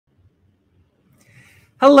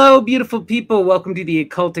Hello, beautiful people. Welcome to the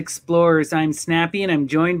Occult Explorers. I'm Snappy, and I'm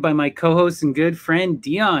joined by my co-host and good friend,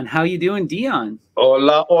 Dion. How you doing, Dion?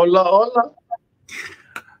 Hola, hola, hola.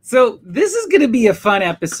 So this is going to be a fun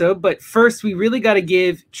episode, but first we really got to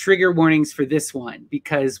give trigger warnings for this one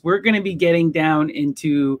because we're going to be getting down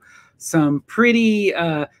into some pretty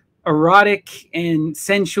erotic and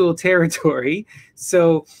sensual territory.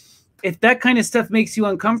 So if that kind of stuff makes you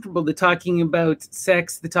uncomfortable, the talking about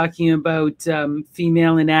sex, the talking about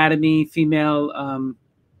female anatomy, female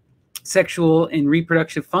sexual and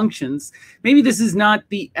reproductive functions, maybe this is not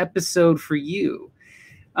the episode for you.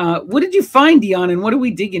 What did you find, Dion, and what are we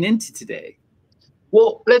digging into today?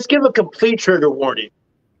 Well, let's give a complete trigger warning.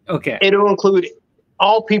 Okay. It'll include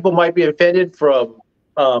all people might be offended from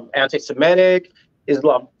anti-Semitic,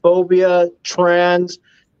 Islamophobia, trans.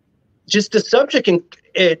 Just the subject,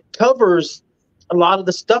 it covers a lot of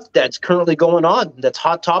the stuff that's currently going on, that's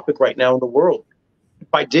hot topic right now in the world,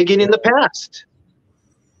 by digging in the past.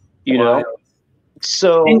 You know?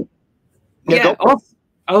 So, and, yeah,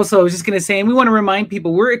 also, I was just going to say, and we want to remind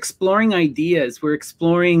people, we're exploring ideas. We're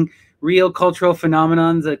exploring real cultural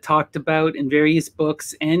phenomenons that talked about in various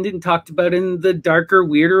books and talked about in the darker,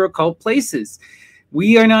 weirder occult places.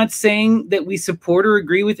 We are not saying that we support or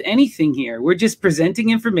agree with anything here. We're just presenting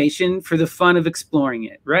information for the fun of exploring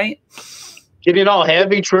it, right? Giving all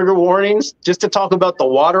heavy trigger warnings just to talk about the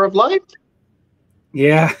water of life?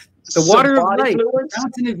 Yeah. The water of life, the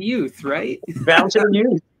fountain of youth, right? Fountain of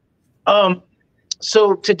youth.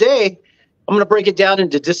 So today, I'm going to break it down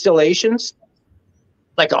into distillations,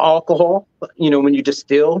 like alcohol, you know, when you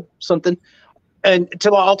distill something. And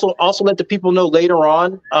to also let the people know later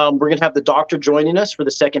on, we're going to have the doctor joining us for the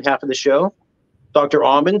second half of the show, Dr.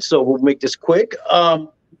 Ammon. So we'll make this quick.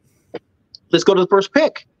 Let's go to the first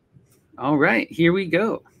pick. All right, here we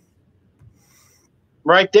go.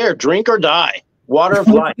 Right there, drink or die, water of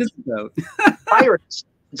life. Pirates.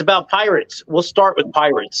 It's about pirates. We'll start with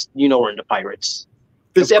pirates. You know we're into pirates.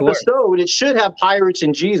 This episode, it should have pirates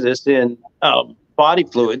and Jesus in body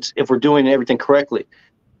fluids if we're doing everything correctly.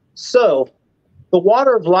 So the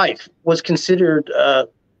water of life was considered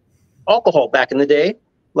alcohol back in the day,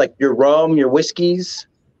 like your rum, your whiskeys,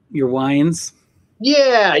 your wines.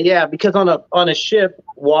 Yeah, because on a ship,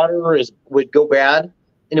 water would go bad,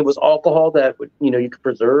 and it was alcohol that you could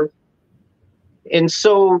preserve. And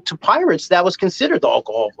so to pirates, that was considered the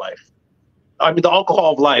alcohol of life. I mean, the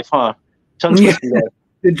alcohol of life, huh?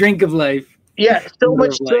 The drink of life. Yeah, so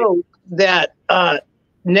much so that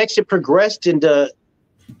next it progressed into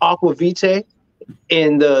Aqua Vitae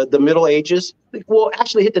in the Middle Ages. We'll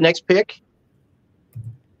actually hit the next pick.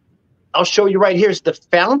 I'll show you right here. It's the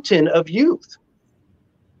fountain of youth,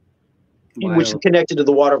 which is connected to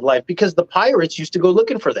the water of life, because the pirates used to go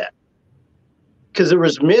looking for that. Because there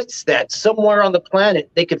was myths that somewhere on the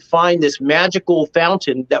planet they could find this magical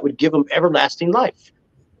fountain that would give them everlasting life.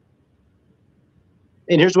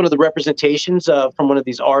 And here's one of the representations from one of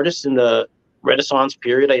these artists in the Renaissance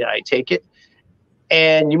period, I take it.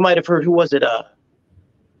 And you might have heard, who was it?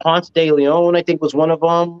 Ponce de Leon, I think, was one of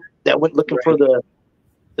them that went looking for the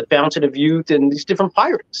fountain of youth and these different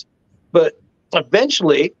pirates. But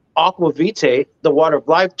eventually, Aqua Vitae, the water of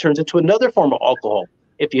life, turns into another form of alcohol.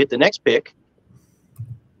 If you hit the next pick,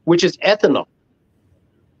 which is ethanol.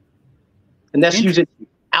 And that's used in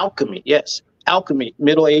alchemy. Yes, alchemy,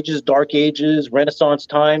 Middle Ages, Dark Ages, Renaissance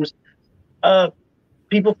times.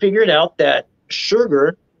 People figured out that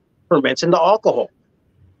sugar ferments into alcohol.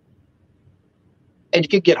 And you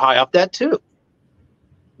could get high off that too.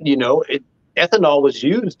 You know, ethanol was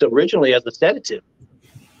used originally as a sedative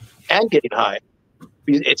and getting high.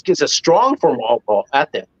 It's a strong form of alcohol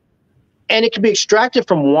at that. And it can be extracted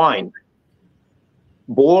from wine.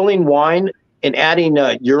 Boiling wine and adding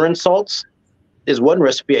urine salts is one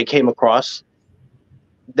recipe I came across.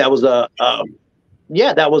 That was a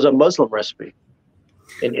Muslim recipe.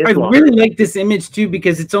 I really like this image too,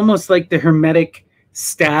 because it's almost like the Hermetic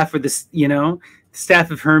staff, or the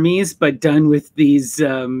staff of Hermes, but done with these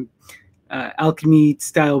alchemy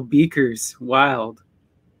style beakers. Wild.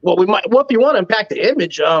 Well, if you want to unpack the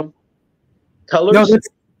image, colors. No,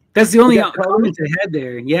 that's the only comment I had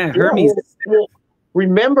there. Yeah, Hermes. Well,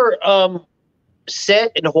 remember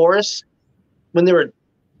Set and Horus when they were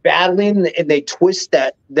battling and they twist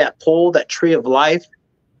that pole, that tree of life,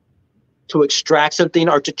 to extract something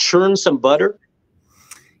or to churn some butter?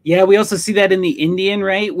 Yeah, we also see that in the Indian,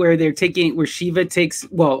 right? Where Shiva takes,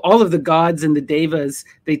 all of the gods and the devas,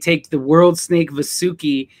 they take the world snake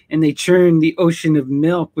Vasuki and they churn the ocean of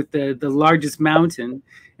milk with the largest mountain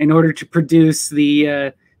in order to produce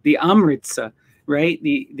the Amritsa, right?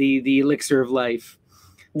 The elixir of life.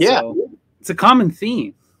 Yeah. So, It's a common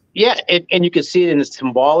theme. Yeah, and you can see it in the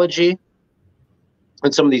symbology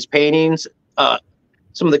and some of these paintings,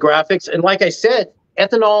 some of the graphics. And like I said,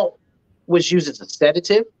 ethanol was used as a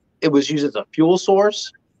sedative. It was used as a fuel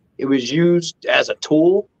source. It was used as a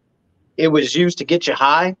tool. It was used to get you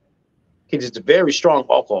high because it's a very strong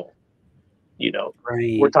alcohol. You know,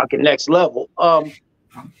 we're Right. talking next level.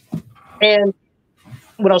 And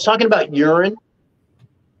when I was talking about urine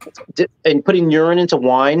and putting urine into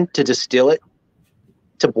wine to distill it,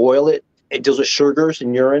 to boil it, it deals with sugars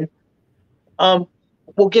and urine.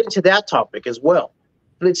 We'll get into that topic as well.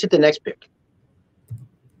 Let's hit the next pick.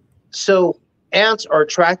 So ants are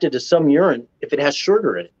attracted to some urine if it has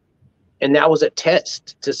sugar in it. And that was a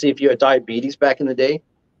test to see if you had diabetes back in the day.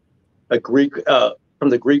 A Greek, from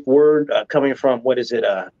the Greek word coming from, what is it?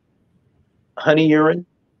 Honey urine,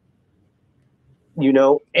 you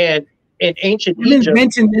know, and in ancient Egypt.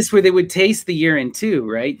 Mentioned this where they would taste the urine too,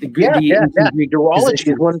 right? The Greek Urology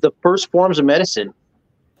is one of the first forms of medicine,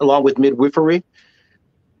 along with midwifery.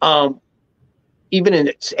 Even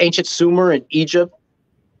in ancient Sumer and Egypt,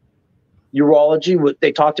 urology, what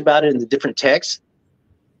they talked about it in the different texts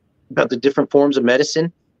about the different forms of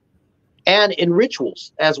medicine, and in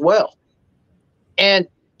rituals as well. And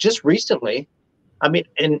just recently, I mean,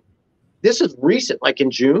 and this is recent, like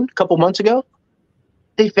in June, a couple months ago,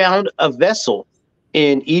 they found a vessel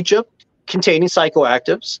in Egypt containing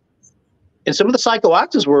psychoactives. And some of the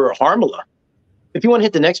psychoactives were harmala. If you want to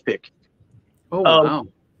hit the next pick. Oh, wow.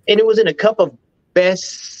 And it was in a cup of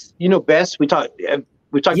Bess. You know, Bess, we talked about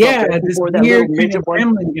Bess this before, that weird kind of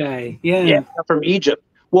gremlin guy. Yeah, from Egypt.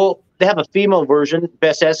 Well, they have a female version,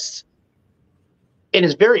 Bess S, and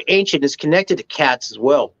it's very ancient. It's connected to cats as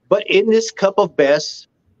well. But in this cup of Bess,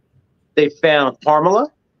 they found harmala,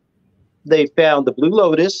 they found the blue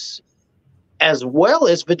lotus, as well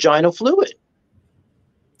as vaginal fluid.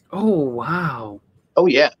 Oh, wow. Oh,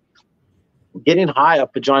 yeah. Getting high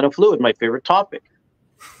off vaginal fluid, my favorite topic.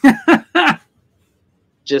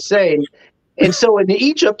 Just saying. And so in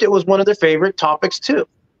Egypt, it was one of their favorite topics too.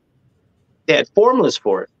 They had formulas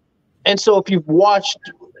for it. And so if you've watched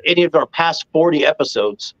any of our past 40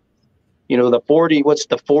 episodes, you know, what's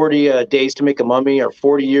the 40 days to make a mummy, or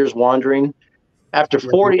 40 years wandering? After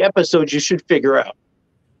 40 episodes, you should figure out,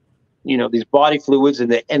 you know, these body fluids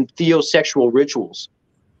and the entheosexual rituals,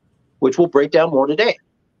 which we'll break down more today.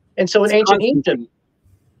 And so in ancient Egypt,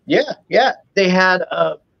 they had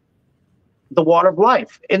the water of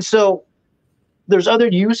life. And so there's other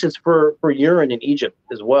uses for urine in Egypt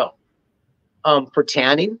as well. For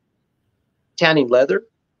tanning leather.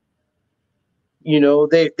 You know,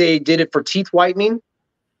 they did it for teeth whitening.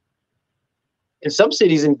 In some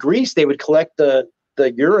cities in Greece, they would collect the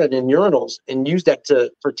urine in urinals and use that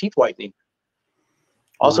for teeth whitening.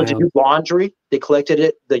 Also to do laundry. They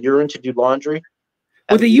collected the urine to do laundry.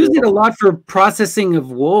 Well, they used it a lot for processing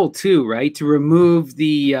of wool too, right? To remove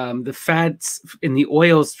the fats and the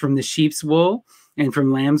oils from the sheep's wool and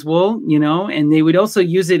from lamb's wool, you know, and they would also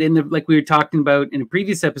use it in like we were talking about in a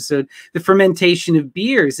previous episode, the fermentation of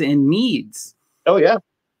beers and meads. Oh, yeah.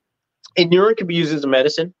 And urine can be used as a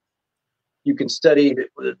medicine. You can study,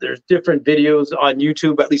 there's different videos on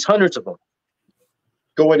YouTube, at least hundreds of them,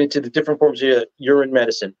 going into the different forms of urine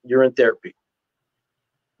medicine, urine therapy.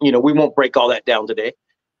 You know, we won't break all that down today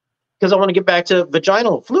because I want to get back to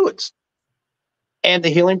vaginal fluids and the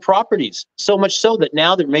healing properties. So much so that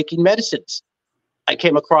now they're making medicines. I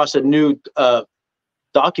came across a new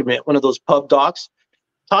document, one of those pub docs,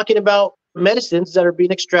 talking about medicines that are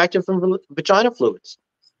being extracted from vagina fluids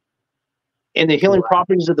and the healing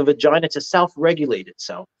properties of the vagina to self-regulate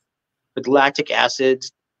itself with lactic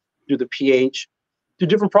acids, through the pH, through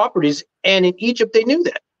different properties. And in Egypt, they knew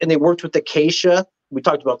that. And they worked with acacia. We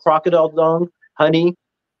talked about crocodile dung, honey,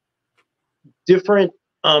 different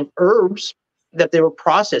herbs that they were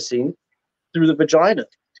processing through the vagina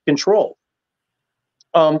to control.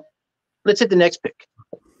 Let's hit the next pick.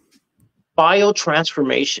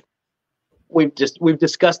 Biotransformation. We've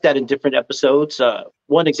discussed that in different episodes.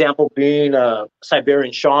 One example being a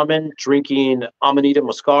Siberian shaman drinking Amanita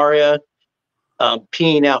muscaria,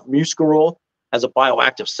 peeing out muscarol as a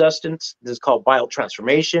bioactive substance. This is called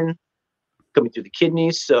biotransformation, coming through the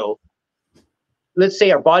kidneys. So let's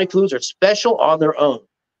say our body fluids are special on their own,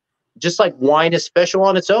 just like wine is special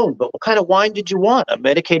on its own. But what kind of wine did you want? A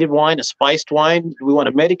medicated wine, a spiced wine? Do we want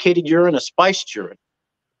a medicated urine, a spiced urine?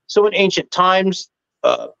 So in ancient times,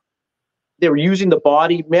 they were using the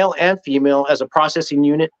body, male and female, as a processing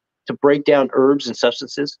unit to break down herbs and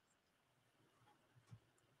substances.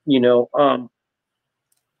 You know,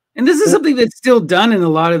 And this is something that's still done in a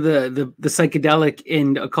lot of the psychedelic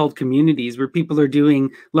and occult communities, where people are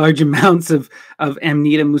doing large amounts of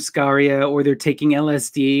Amanita muscaria, or they're taking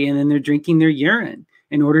LSD and then they're drinking their urine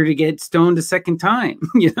in order to get stoned a second time.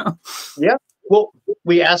 You know? Yeah. Well,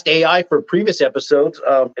 we asked AI for previous episodes,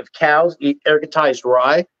 if cows eat ergotized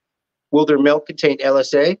rye, will their milk contain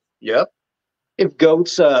LSA? Yep. If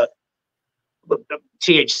goats,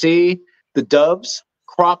 THC, the doves,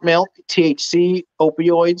 crop milk, THC,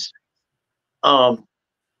 opioids,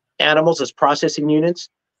 animals as processing units.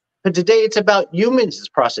 But today it's about humans as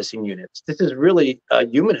processing units. This is really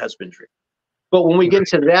human husbandry. But when we get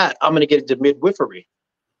into that, I'm going to get into midwifery.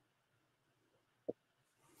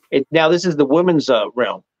 Now, this is the women's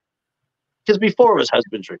realm, because before it was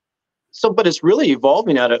husbandry. So, but it's really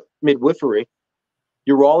evolving out of midwifery,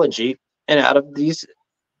 urology, and out of these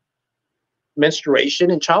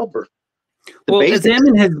menstruation and childbirth. Well, as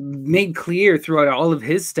Ammon has made clear throughout all of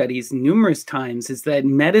his studies numerous times, is that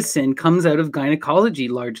medicine comes out of gynecology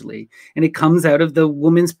largely, and it comes out of the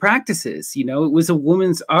woman's practices. You know, it was a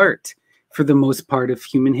woman's art for the most part of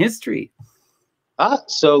human history.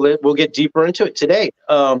 So we'll get deeper into it today.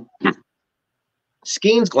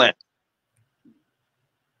 Skene's gland.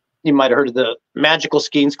 You might have heard of the magical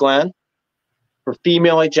Skene's gland for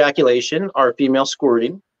female ejaculation or female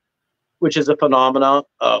squirting, which is a phenomenon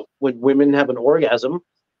when women have an orgasm.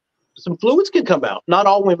 Some fluids can come out. Not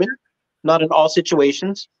all women, not in all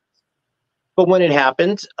situations, but when it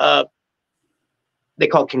happens, they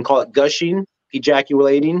can call it gushing,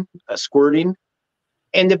 ejaculating, squirting,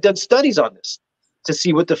 and they've done studies on this to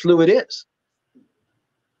see what the fluid is.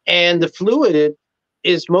 And the fluid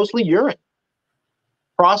is mostly urine,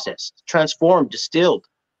 processed, transformed, distilled.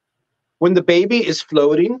 When the baby is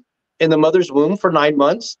floating in the mother's womb for 9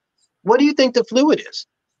 months, what do you think the fluid is?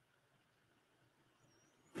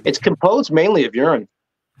 It's composed mainly of urine.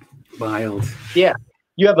 Wild. Yeah.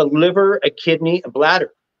 You have a liver, a kidney, a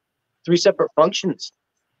bladder, 3 separate functions.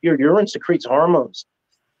 Your urine secretes hormones.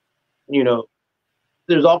 You know,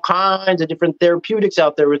 there's all kinds of different therapeutics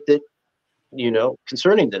out there with it, you know,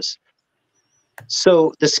 concerning this.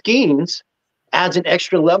 So the Skenes adds an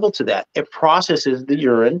extra level to that. It processes the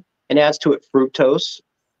urine and adds to it fructose,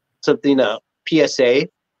 something PSA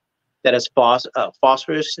that has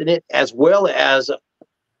phosphorus in it, as well as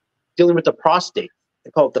dealing with the prostate.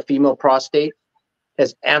 They call it the female prostate. It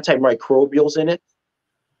has antimicrobials in it,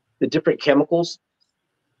 the different chemicals.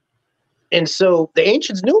 And so the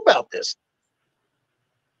ancients knew about this.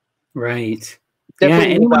 Right.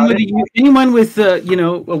 Definitely. Yeah. Anyone with you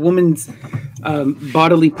know, a woman's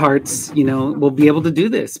bodily parts, you know, will be able to do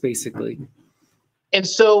this basically. And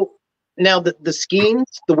so now the Skenes,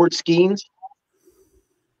 the word Skenes,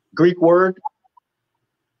 Greek word,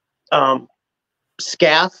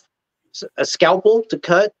 scath, a scalpel to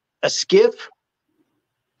cut, a skiff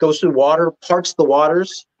goes through water, parts the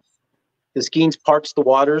waters. The Skenes parts the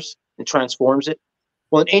waters and transforms it.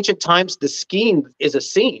 Well, in ancient times, the skene is a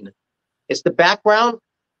scene. It's the background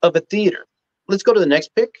of a theater. Let's go to the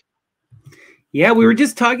next pick. Yeah, we were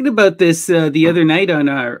just talking about this the other night on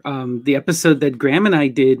our the episode that Graham and I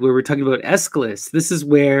did, where we're talking about Aeschylus. This is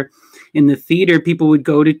where in the theater people would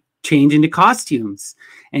go to change into costumes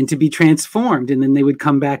and to be transformed, and then they would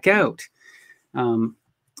come back out.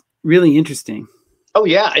 Really interesting. Oh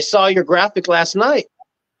yeah, I saw your graphic last night,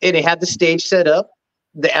 and it had the stage set up,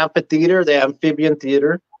 the amphitheater, the amphibian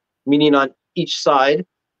theater, meaning on each side,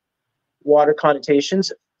 water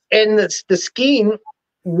connotations, and the scheme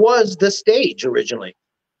was the stage originally.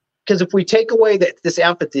 Because if we take away this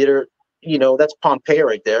amphitheater, you know, that's Pompeii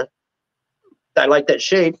right there. I like that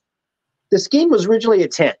shape. The scheme was originally a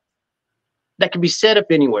tent that could be set up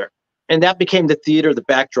anywhere. And that became the theater, the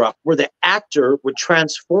backdrop, where the actor would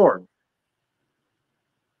transform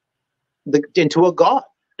into a god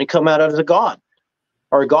and come out as a god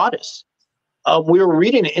or a goddess. We were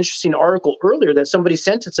reading an interesting article earlier that somebody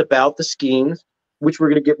sent us about the schemes, which we're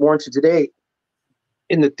going to get more into today,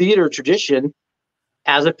 in the theater tradition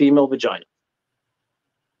as a female vagina.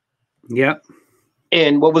 Yep.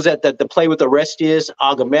 And what was that? The play with Orestes,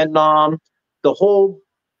 Agamemnon,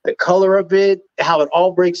 the color of it, how it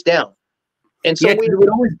all breaks down. And so it would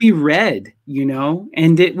always be red, you know,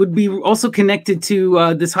 and it would be also connected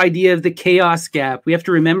to this idea of the chaos gap. We have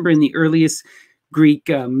to remember in the earliest Greek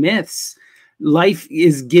myths, life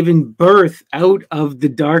is given birth out of the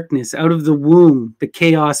darkness, out of the womb, the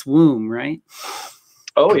chaos womb, right?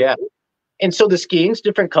 Oh, yeah. And so the schemes,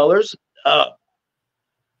 different colors,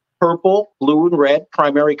 purple, blue, and red,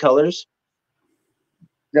 primary colors.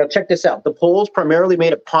 Now, check this out. The poles primarily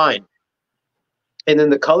made of pine. And then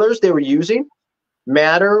the colors they were using,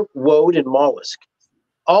 madder, woad, and mollusk.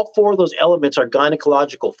 all four of those elements are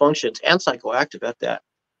gynecological functions and psychoactive at that.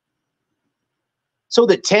 So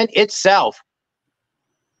the tent itself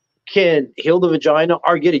can heal the vagina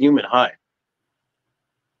or get a human high.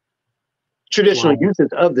 Traditional uses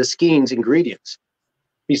of the skene's ingredients,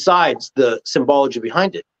 besides the symbology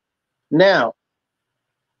behind it. Now,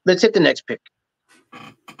 let's hit the next pic.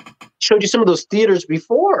 Showed you some of those theaters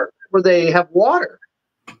before where they have water.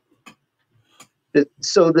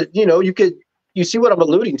 So that, you know, you see what I'm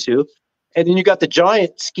alluding to. And then you got the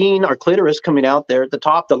giant skene or clitoris coming out there at the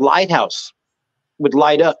top. The lighthouse would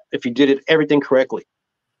light up if you did everything correctly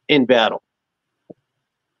in battle.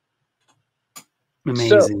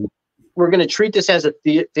 Amazing. So we're going to treat this as a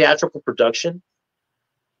theatrical production.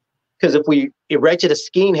 Because if we erected a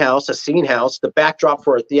scene house, the backdrop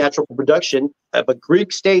for a theatrical production of a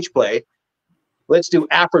Greek stage play, let's do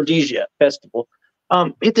Aphrodisia Festival.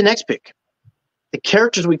 Hit the next pic. The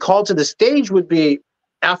characters we call to the stage would be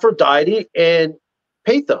Aphrodite and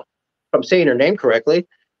Peitho, if I'm saying her name correctly,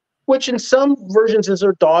 which in some versions is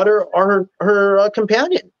her daughter or her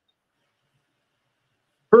companion.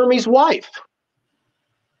 Hermes' wife.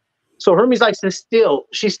 So Hermes likes to steal.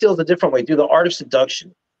 She steals a different way, do the art of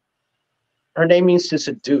seduction. Her name means to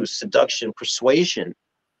seduce, seduction, persuasion.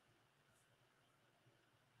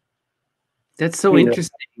 That's so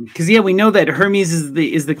interesting. Because yeah, we know that Hermes is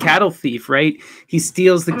the cattle thief, right? He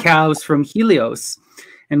steals the cows from Helios.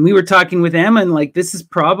 And we were talking with Ammon, like, this is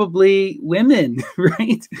probably women,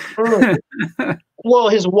 right? Well,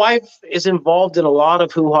 his wife is involved in a lot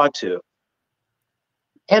of hoo-ha too.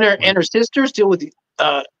 And her sisters deal with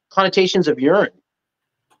connotations of urine.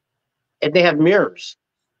 And they have mirrors.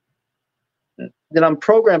 Then I'm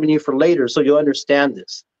programming you for later so you'll understand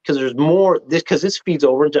this. Because there's more, because this feeds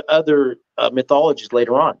over into other mythologies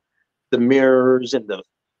later on. The mirrors and the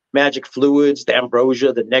magic fluids, the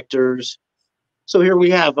ambrosia, the nectars. So here we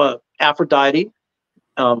have Aphrodite,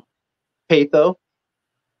 Peitho,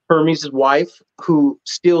 Hermes' wife, who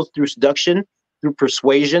steals through seduction, through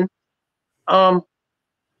persuasion.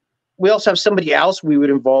 We also have somebody else we would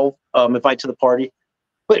invite to the party.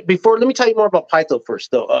 But before, let me tell you more about Peitho first,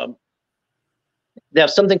 though. They have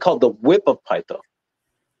something called the whip of Peitho.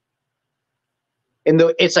 And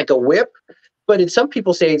it's like a whip, but some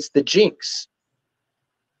people say it's the jinx,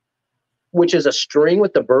 which is a string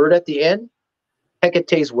with the bird at the end,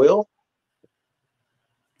 Hecate's will.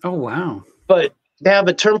 Oh, wow. But they have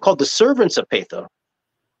a term called the servants of Peitho,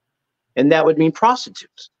 and that would mean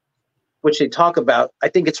prostitutes, which they talk about. I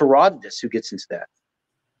think it's Herodotus who gets into that.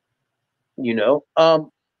 You know?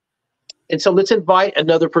 And so let's invite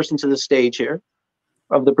another person to the stage here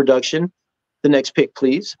of the production. The next pic,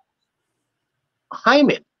 please.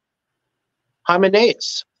 Hymenaeus.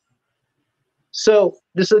 So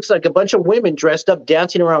this looks like a bunch of women dressed up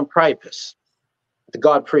dancing around Priapus, the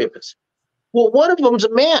god Priapus. Well, one of them's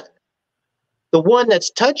a man. The one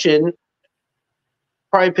that's touching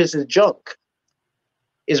Priapus's junk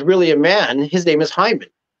is really a man. His name is Hymen.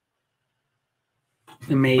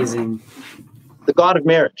 Amazing. The god of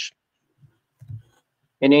marriage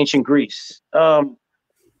in ancient Greece.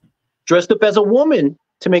 Dressed up as a woman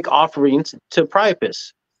to make offerings to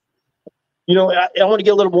Priapus. You know, I want to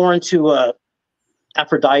get a little more into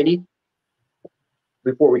Aphrodite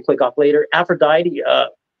before we click off later. Aphrodite,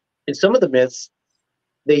 in some of the myths,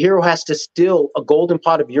 the hero has to steal a golden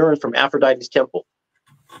pot of urine from Aphrodite's temple.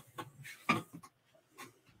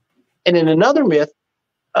 And in another myth,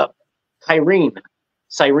 Cyrene,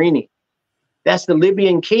 that's the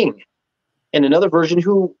Libyan king. In another version,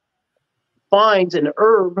 who finds an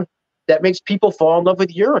herb that makes people fall in love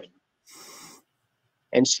with urine.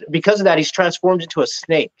 And because of that, he's transformed into a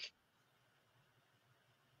snake.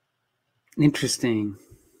 Interesting.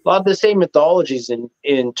 A lot of the same mythologies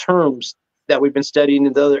in terms that we've been studying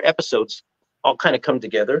in the other episodes all kind of come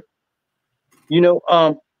together. You know,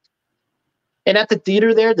 and at the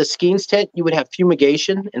theater there, the skene's tent, you would have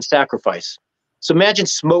fumigation and sacrifice. So imagine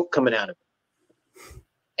smoke coming out of it.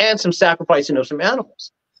 And some sacrificing of some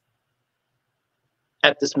animals.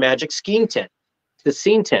 At this magic skene tent, the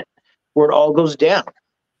scene tent, where it all goes down.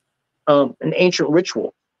 An ancient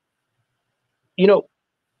ritual. You know,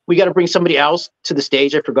 we got to bring somebody else to the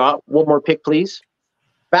stage. I forgot. One more pick, please.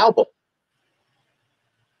 Balbo.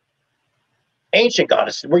 Ancient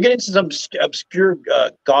goddess. We're getting to some obscure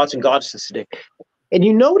gods and goddesses today. And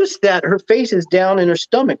you notice that her face is down in her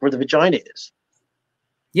stomach where the vagina is.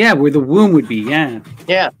 Yeah, where the womb would be, yeah.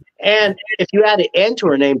 Yeah. And if you add an N to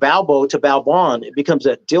her name, Balbo to Balbon, it becomes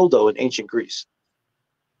a dildo in ancient Greece.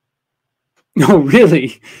 Oh,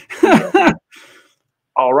 really?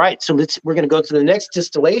 All right. So we're going to go to the next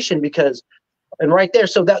distillation and right there.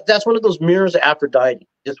 So that's one of those mirrors of Aphrodite.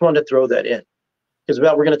 Just wanted to throw that in. Because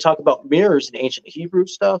we're going to talk about mirrors in ancient Hebrew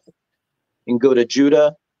stuff and go to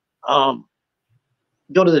Judah.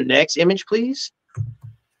 Go to the next image, please.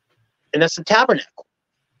 And that's the tabernacle.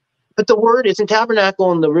 But the word isn't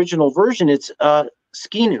tabernacle in the original version. It's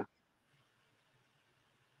skinu.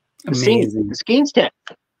 Amazing. The skene's tent.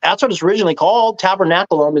 That's what it's originally called.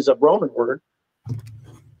 Tabernaculum is a Roman word.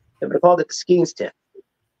 And they called it the skene's tent.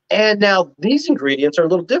 And now these ingredients are a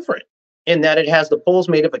little different in that it has the poles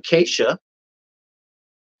made of acacia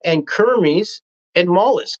and kermes and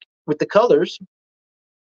mollusk with the colors,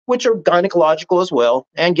 which are gynecological as well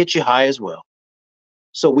and get you high as well.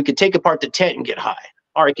 So we could take apart the tent and get high,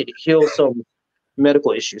 or it could heal some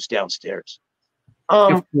medical issues downstairs.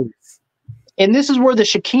 And this is where the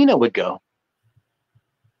Shekinah would go.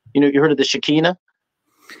 You know, you heard of the Shekinah?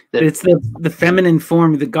 It's the feminine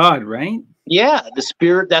form of the god, right? Yeah, the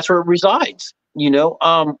spirit, that's where it resides, you know.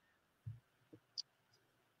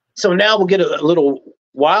 So now we'll get a little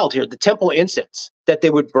wild here. The temple incense that they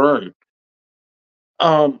would burn.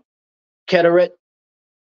 Keteret,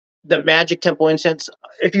 the magic temple incense.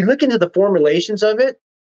 If you look into the formulations of it,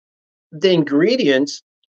 the ingredients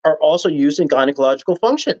are also used in gynecological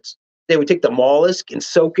functions. They would take the mollusk and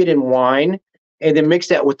soak it in wine and then mix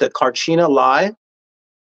that with the carcina lye,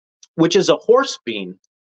 which is a horse bean,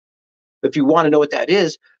 if you want to know what that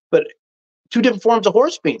is. But two different forms of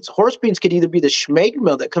horse beans. Horse beans could either be the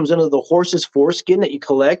schmegma that comes under the horse's foreskin that you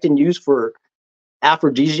collect and use for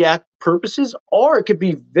aphrodisiac purposes, or it could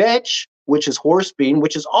be vetch, which is horse bean,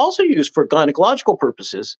 which is also used for gynecological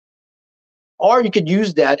purposes. Or you could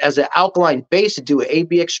use that as an alkaline base to do an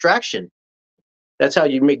AB extraction. That's how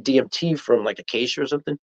you make DMT from like acacia or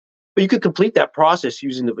something. But you could complete that process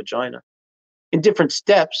using the vagina in different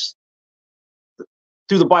steps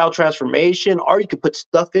through the biotransformation, or you could put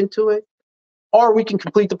stuff into it, or we can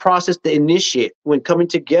complete the process to initiate. When coming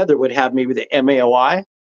together would have maybe the MAOI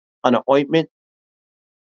on an ointment.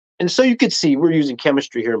 And so you could see we're using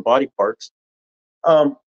chemistry here in body parts.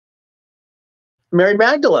 Mary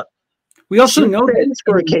Magdalene. We also know that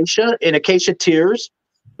for acacia and acacia tears.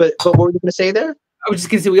 But what were you going to say there? I was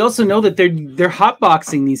just going to say we also know that they're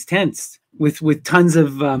hotboxing these tents with tons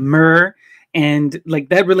of myrrh, and like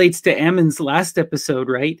that relates to Ammon's last episode,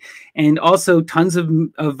 right? And also tons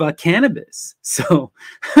of cannabis. So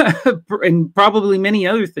and probably many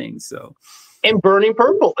other things. So and burning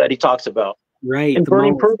purple that he talks about. Right. And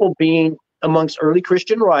burning purple being amongst early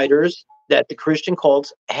Christian writers that the Christian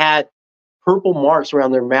cults had purple marks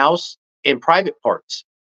around their mouths and private parts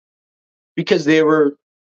because they were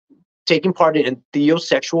taking part in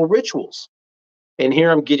theosexual rituals. And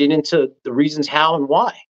here I'm getting into the reasons how and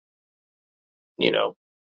why. You know,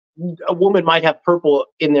 a woman might have purple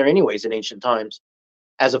in there anyways in ancient times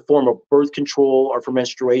as a form of birth control or for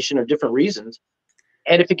menstruation or different reasons.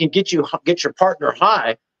 And if it can get your partner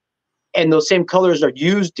high, and those same colors are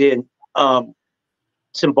used in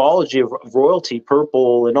symbology of royalty,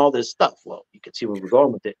 purple and all this stuff. Well, you can see where we're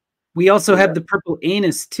going with it. We also have the purple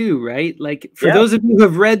anus too, right? Like for those of you who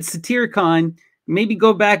have read Satyricon, maybe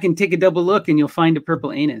go back and take a double look and you'll find a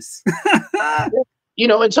purple anus. You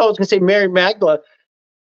know, and so I was going to say Mary Magdalene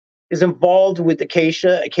is involved with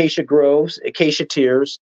acacia groves, acacia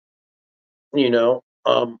tears, you know,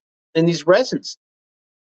 and these resins.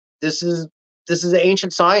 This is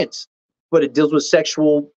ancient science, but it deals with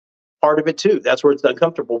sexual part of it too. That's where it's the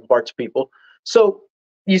uncomfortable part to people. So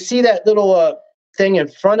you see that little thing in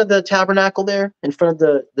front of the tabernacle there, in front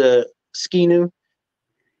of the skinu?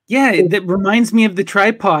 Yeah, that reminds me of the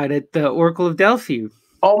tripod at the Oracle of Delphi.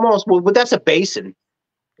 Almost, well, but that's a basin,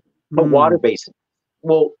 a water basin.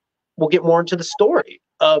 Well, we'll get more into the story.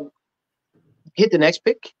 Hit the next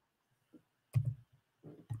pic.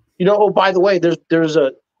 You know, oh, by the way, there's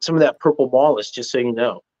some of that purple mollusk, just so you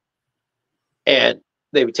know. And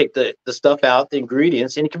they would take the stuff out, the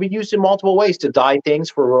ingredients, and it can be used in multiple ways to dye things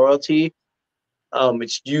for royalty.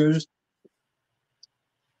 It's used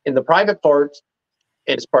in the private parts,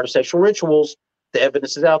 and it's part of sexual rituals. The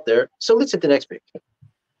evidence is out there. So let's hit the next picture.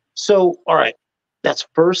 So, all right, that's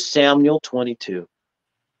 1 Samuel 22.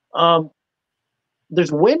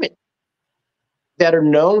 There's women that are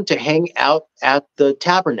known to hang out at the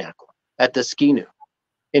tabernacle, at the skinu,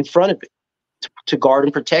 in front of it, to guard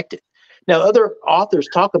and protect it. Now, other authors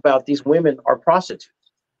talk about these women are prostitutes.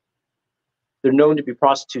 They're known to be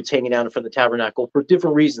prostitutes hanging out in front of the tabernacle for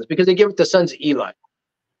different reasons, because they give it to the sons of Eli.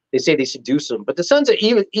 They say they seduce them. But the sons of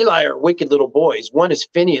Eli are wicked little boys. One is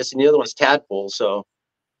Phineas and the other one's Tadpole. So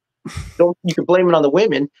you can blame it on the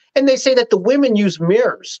women. And they say that the women use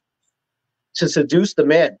mirrors to seduce the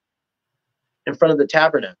men in front of the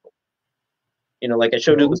tabernacle. You know, like I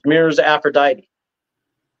showed you, those mirrors of Aphrodite.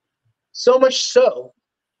 So much so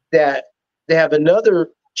that they have another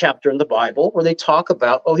chapter in the Bible where they talk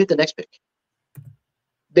about, hit the next pic.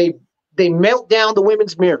 They melt down the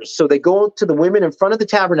women's mirrors. So they go to the women in front of the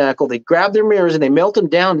tabernacle, they grab their mirrors and they melt them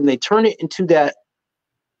down and they turn it into that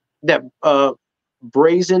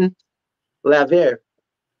brazen laver,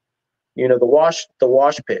 the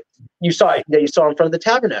wash pit. You saw it that you saw in front of the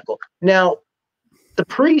tabernacle. Now, the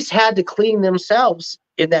priests had to clean themselves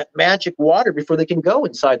in that magic water before they can go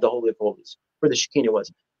inside the Holy of Holies, where the Shekinah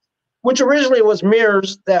was, which originally was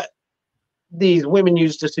mirrors that these women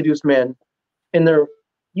used to seduce men, and they're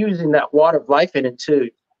using that water of life in it to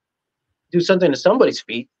do something to somebody's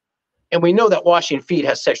feet. And we know that washing feet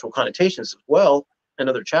has sexual connotations as well in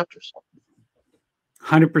other chapters.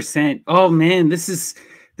 100%. Oh man, this is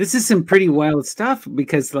some pretty wild stuff,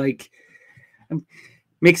 because like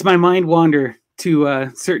makes my mind wander to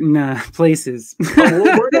certain places.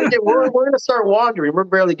 we're gonna start wandering. We're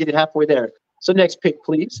barely getting halfway there. So next pick,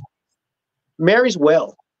 please. Mary's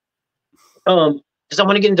well. Because I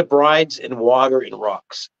want to get into brides and water and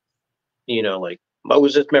rocks. Like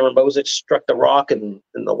Moses. Remember, Moses struck the rock and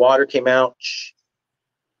the water came out.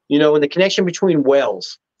 And the connection between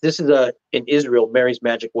wells. This is in Israel, Mary's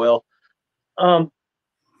magic well. They'll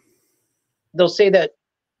say that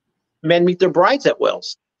men meet their brides at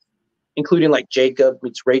wells, including like Jacob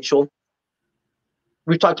meets Rachel.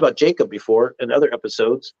 We've talked about Jacob before in other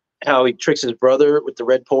episodes, how he tricks his brother with the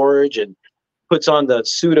red porridge and puts on the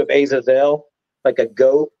suit of Azazel, like a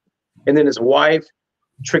goat. And then his wife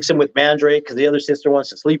tricks him with mandrake because the other sister wants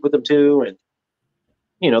to sleep with him too. And,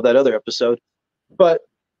 that other episode. But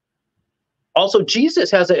also Jesus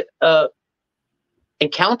has a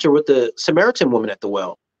encounter with the Samaritan woman at the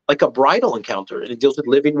well, like a bridal encounter. And it deals with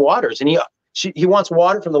living waters. And he wants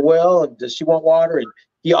water from the well. And does she want water? And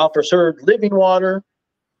he offers her living water,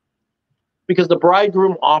 because the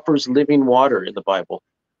bridegroom offers living water in the Bible.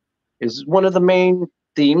 Is one of the main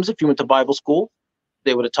themes. If you went to Bible school,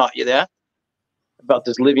 they would have taught you that, about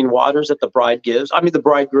this living waters that the bride gives. I mean, the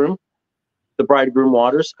bridegroom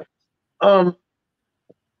waters. And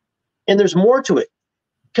there's more to it,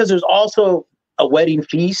 because there's also a wedding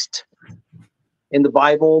feast in the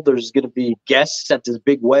Bible. There's going to be guests at this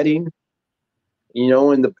big wedding,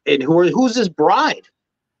 and who's this bride?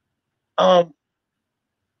 In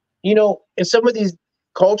some of these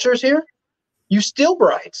cultures here, you steal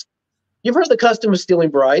brides. You've heard the custom of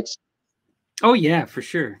stealing brides. Oh yeah, for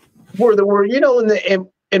sure.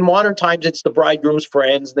 In modern times, it's the bridegroom's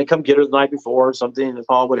friends. They come get her the night before or something, and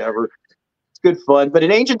call whatever. It's good fun. But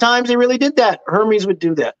in ancient times, they really did that. Hermes would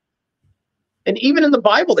do that. And even in the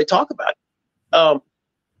Bible, they talk about it.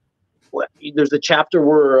 There's a chapter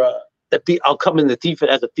where I'll come in as a thief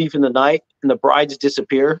in the night, and the brides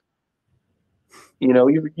disappear.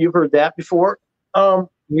 You've heard that before.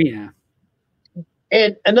 Yeah.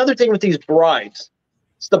 And another thing with these brides,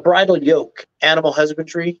 it's the bridal yoke, animal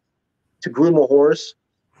husbandry, to groom a horse.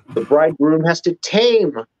 The bridegroom has to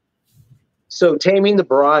tame. So taming the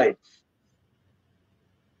bride.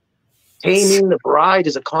 Taming the bride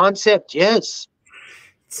is a concept, yes.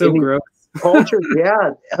 So gross. Culture,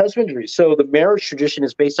 yeah, husbandry. So the marriage tradition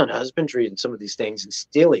is based on husbandry and some of these things, and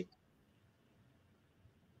stealing.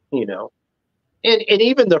 And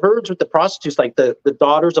even the herds with the prostitutes, like the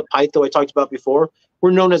daughters of Pytho I talked about before,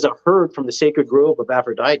 were known as a herd from the sacred grove of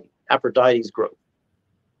Aphrodite's grove.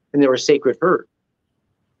 And they were a sacred herd.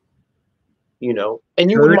 And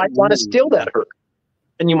you might want to steal that herd.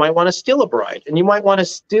 And you might want to steal a bride. And you might want to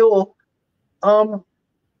steal the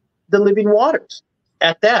living waters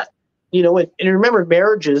at that. And remember,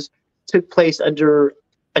 marriages took place under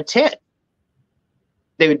a tent.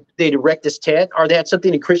 They'd erect this tent, or they had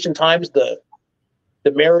something in Christian times, the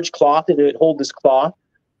marriage cloth, and it would hold this cloth.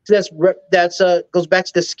 So that's goes back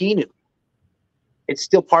to the skinu. It's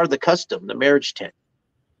still part of the custom, the marriage tent.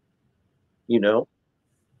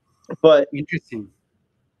 But interesting.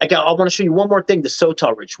 I want to show you one more thing, the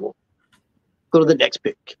Sotah ritual. Go to the next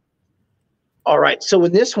pic. All right, so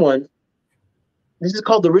in this one, this is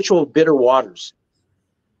called the ritual of bitter waters.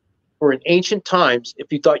 Where in ancient times,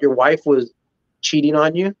 if you thought your wife was cheating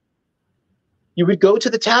on you, you would go to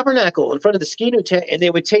the tabernacle in front of the skinu tent, and they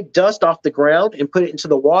would take dust off the ground and put it into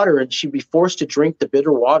the water, and she'd be forced to drink the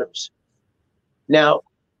bitter waters. Now,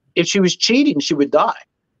 if she was cheating, she would die.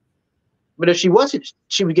 But if she wasn't,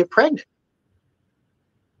 she would get pregnant.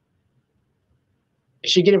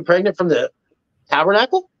 Is she getting pregnant from the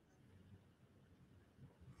tabernacle?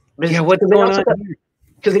 Yeah, what's going on here?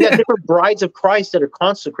 Because they got different brides of Christ that are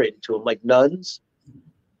consecrated to him, like nuns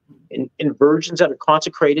and virgins that are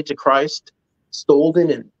consecrated to Christ,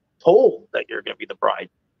 stolen and told that you're going to be the bride.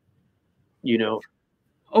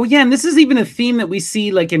 Oh yeah, and this is even a theme that we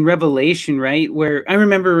see like in Revelation, right? Where I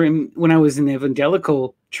remember when I was in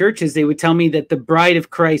evangelical churches, they would tell me that the bride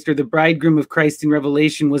of Christ or the bridegroom of Christ in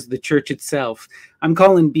Revelation was the church itself. I'm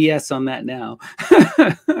calling BS on that now.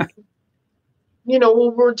 You know,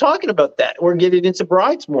 well, we're talking about that. We're getting into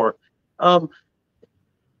brides more.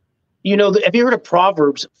 You know, have you heard of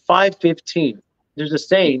Proverbs 5:15? There's a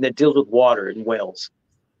saying that deals with water in Wales.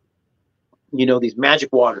 You know, these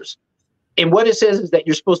magic waters. And what it says is that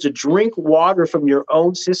you're supposed to drink water from your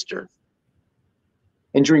own cistern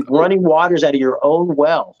and drink running waters out of your own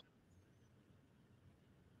well.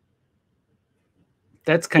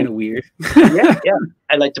 That's kind of weird. Yeah.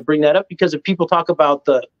 I'd like to bring that up because if people talk about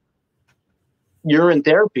the urine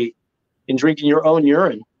therapy and drinking your own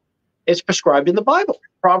urine, it's prescribed in the Bible.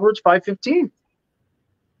 Proverbs 5:15.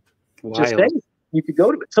 Just saying, you could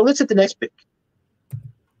go to it. So let's hit the next pick.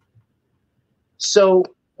 So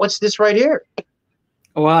what's this right here?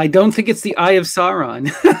 Well, I don't think it's the Eye of Sauron.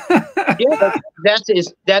 Yeah,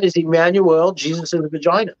 that is Emmanuel, Jesus in the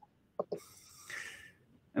vagina.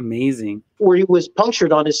 Amazing. Where he was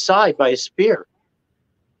punctured on his side by a spear.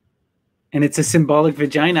 And it's a symbolic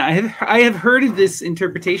vagina. I have heard of this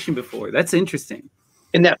interpretation before. That's interesting.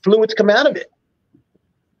 And that fluids come out of it.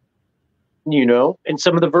 You know, in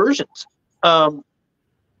some of the versions.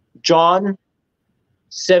 John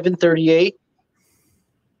 7:38,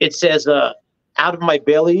 it says, out of my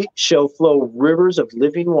belly shall flow rivers of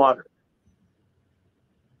living water.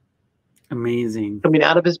 Amazing. Coming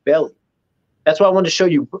out of his belly. That's why I wanted to show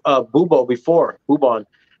you Bubon,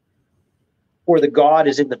 where the God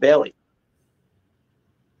is in the belly.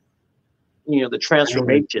 You know, the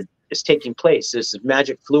transformation is taking place. This is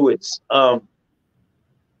magic fluids. We're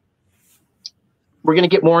going to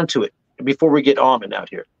get more into it before we get Ammon out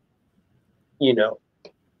here. You know,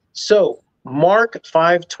 so Mark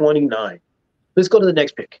 5:29. Let's go to the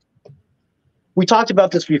next pick. We talked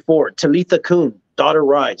about this before. Talitha Kum, daughter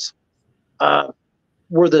rise.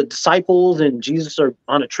 Where the disciples and Jesus are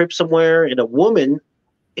on a trip somewhere, and a woman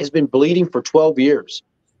has been bleeding for 12 years.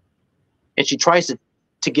 And she tries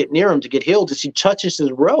to get near him to get healed, and she touches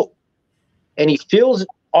his robe. And he feels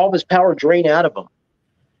all of his power drain out of him.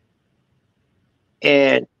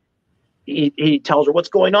 And he tells her, what's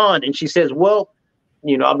going on? And she says, well,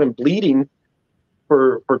 you know, I've been bleeding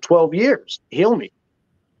for 12 years. Heal me.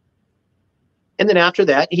 And then after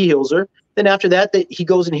that, he heals her. Then after that, he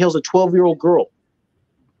goes and heals a 12-year-old girl.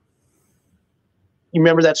 You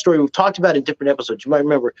remember that story? We've talked about it in different episodes. You might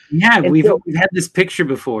remember. Yeah, we've had this picture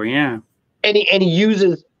before. Yeah. And he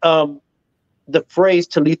uses the phrase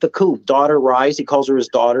Talitha Kum, daughter rise. He calls her his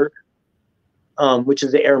daughter, which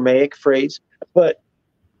is the Aramaic phrase. But,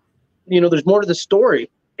 you know, there's more to the story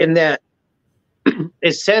in that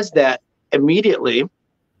it says that immediately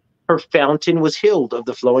her fountain was healed of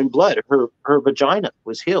the flowing blood. Her vagina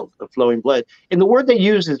was healed of flowing blood. And the word they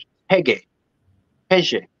use is pege.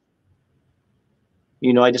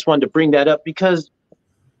 You know, I just wanted to bring that up because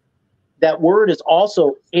that word is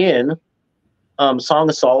also in Song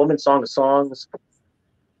of Solomon, Song of Songs.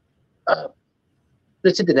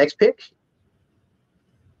 Let's hit the next pick.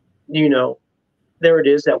 You know, there it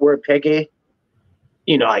is, that word pege.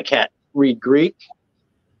 You know, I can't read Greek.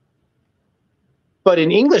 But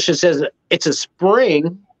in English, it says it's a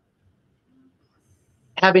spring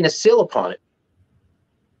having a seal upon it.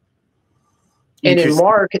 And in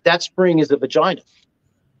Mark, that spring is the vagina,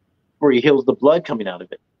 where he heals the blood coming out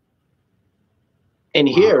of it. And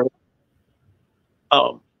here,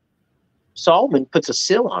 Solomon puts a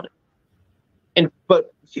seal on it.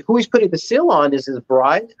 But who he's putting the seal on is his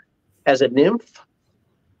bride, as a nymph,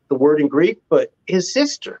 the word in Greek, but his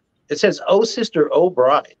sister. It says, "O sister, O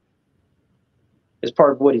bride," is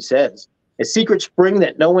part of what he says. A secret spring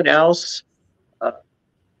that no one else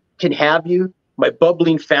can have you, my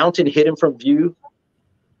bubbling fountain hidden from view.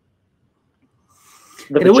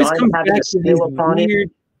 It always comes back to these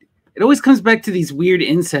weird. It always comes back to these weird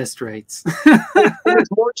incest rites. There's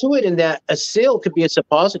more to it in that a seal could be a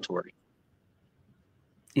suppository.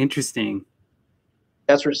 Interesting.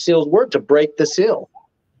 That's where seals were, to break the seal.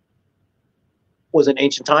 Was in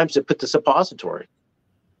ancient times to put the suppository.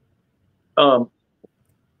 You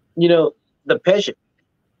know, the peasant.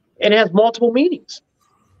 And it has multiple meanings.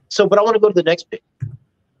 So, but I want to go to the next pick.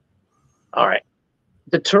 All right.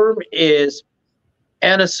 The term is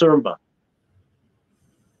anasurma.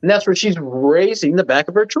 And that's where she's raising the back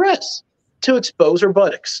of her dress to expose her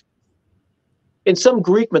buttocks. In some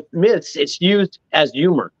Greek myths, it's used as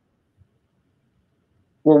humor,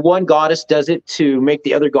 where one goddess does it to make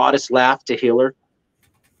the other goddess laugh to heal her.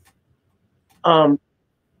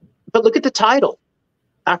 But look at the title.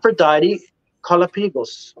 Aphrodite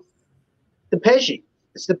Kalapigos. The Peji.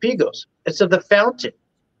 It's the Pigos. It's of the fountain.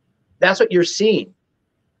 That's what you're seeing.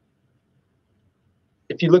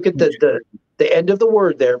 If you look at the end of the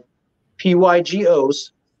word there,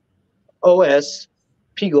 Pygos, OS,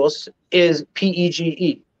 Pigos is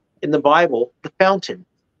Pege. In the Bible, the fountain.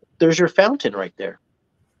 There's your fountain right there.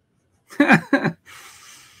 The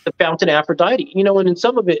fountain Aphrodite. You know, and in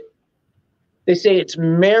some of it, they say it's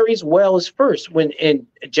Mary's well is first. When in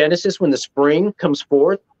Genesis, when the spring comes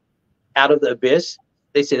forth out of the abyss,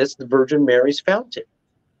 they say that's the Virgin Mary's fountain.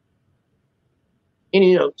 And,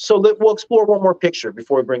 you know, so we'll explore one more picture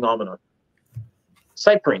before we bring Ammon on.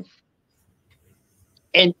 Cyprine.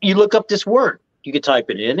 And you look up this word. You can type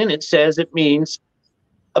it in, and it says it means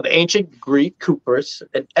of ancient Greek Kupris,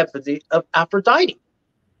 an epithet of Aphrodite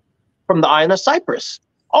from the island of Cyprus.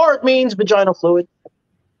 Or it means vaginal fluid.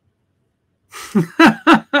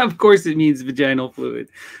 Of course it means vaginal fluid.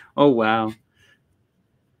 Oh, wow.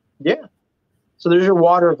 Yeah. So there's your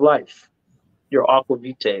water of life, your Aqua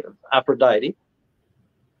Vitae of Aphrodite.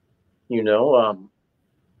 You know,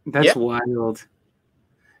 that's wild.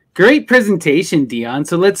 Great presentation, Dion.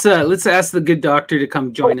 So let's ask the good doctor to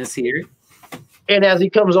come join us here. And as he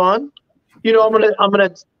comes on, you know, I'm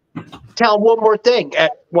gonna tell one more thing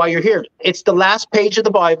while you're here. It's the last page of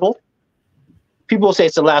the Bible. People will say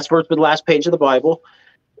it's the last verse, but the last page of the Bible,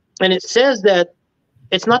 and it says that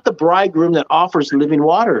it's not the bridegroom that offers living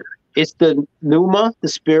water. It's the pneuma, the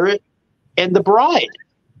spirit, and the bride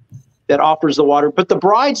that offers the water. But the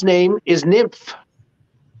bride's name is Nymph,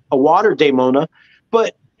 a water daemona.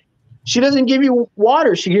 But she doesn't give you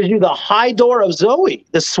water. She gives you the high door of Zoe,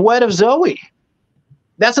 the sweat of Zoe.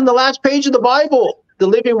 That's in the last page of the Bible. The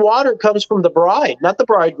living water comes from the bride, not the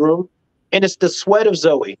bridegroom. And it's the sweat of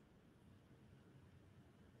Zoe.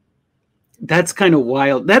 That's kind of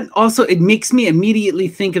wild. That also, it makes me immediately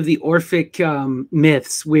think of the Orphic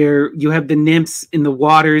myths where you have the nymphs in the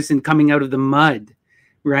waters and coming out of the mud,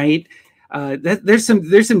 right? There's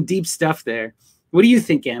some deep stuff there. What do you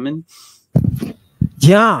think, Ammon?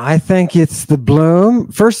 Yeah, I think it's the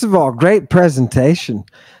bloom. First of all, great presentation.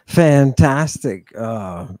 Fantastic.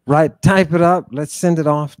 Right, type it up. Let's send it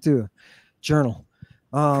off to a journal.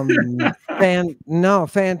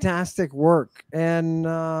 Fantastic work. And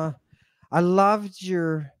I loved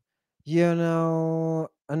your, you know,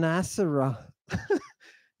 Anasara.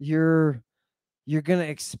 You're going to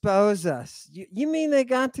expose us. You mean they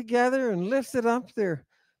got together and lifted up their,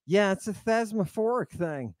 yeah, it's a thesmophoric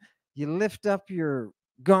thing. You lift up your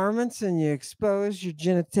garments and you expose your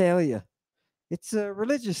genitalia. It's a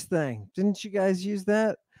religious thing. Didn't you guys use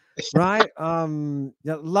that? Right?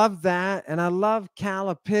 Love that. And I love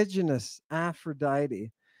Calipiginous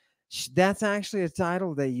Aphrodite. That's actually a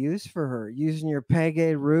title they use for her, using your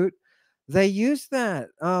Pege root. They use that.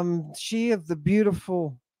 She of the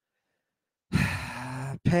beautiful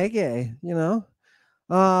Pege, you know.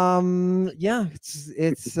 Yeah,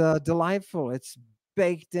 it's delightful. It's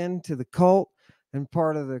baked into the cult and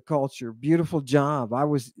part of the culture. Beautiful job. I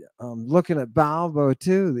was looking at Balbo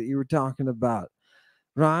too, that you were talking about,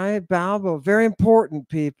 right? Balbo, very important,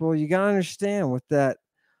 people. You got to understand what that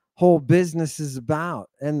whole business is about.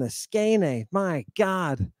 And the Skene, my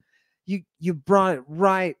God, you brought it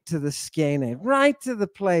right to the Skene, right to the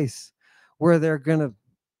place where they're going to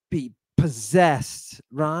be possessed,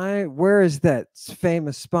 right? Where is that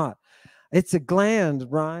famous spot? It's a gland,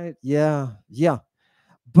 right? Yeah.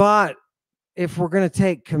 But if we're going to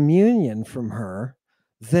take communion from her,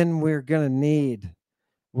 then we're going to need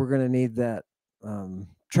that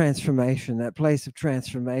transformation, that place of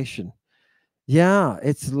transformation. Yeah,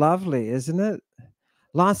 it's lovely, isn't it?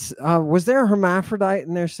 Lots. Was there a hermaphrodite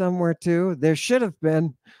in there somewhere too? There should have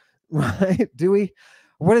been, right?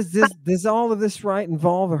 What is this? Does all of this right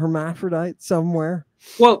involve a hermaphrodite somewhere?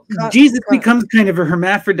 Well, Jesus becomes kind of a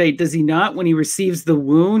hermaphrodite, does he not? When he receives the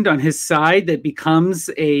wound on his side that becomes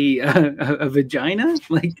a vagina,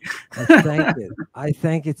 like. I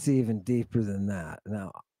think it's even deeper than that.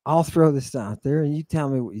 Now, I'll throw this out there, and you tell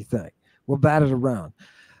me what you think. We'll bat it around.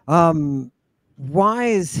 Why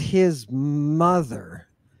is his mother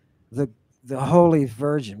the Holy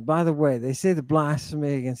Virgin? By the way, they say the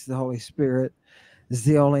blasphemy against the Holy Spirit is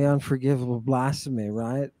the only unforgivable blasphemy,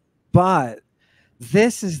 right? But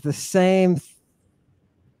this is the same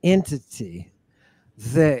entity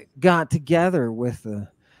that got together with the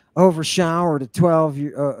overshadowed a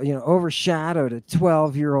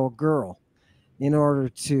 12-year-old girl in order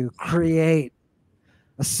to create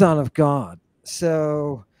a son of God.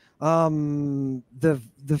 So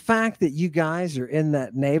the fact that you guys are in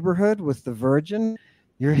that neighborhood with the Virgin,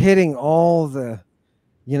 you're hitting all the,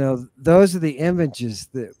 those are the images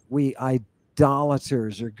that we identify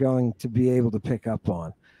idolaters are going to be able to pick up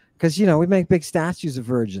on. Because, you know, we make big statues of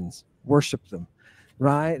virgins, worship them,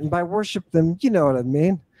 right? And by worship them, you know what I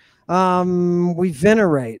mean. We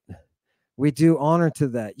venerate. We do honor to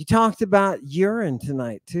that. You talked about urine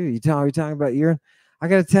tonight, too. You're talking about urine. I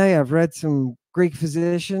got to tell you, I've read some Greek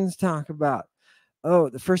physicians talk about, oh,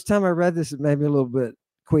 the first time I read this, it made me a little bit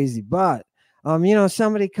queasy. But, you know,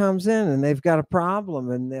 somebody comes in and they've got a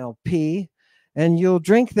problem and they'll pee, and you'll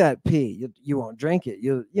drink that pee. You won't drink it.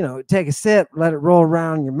 You know, take a sip, let it roll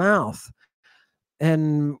around in your mouth.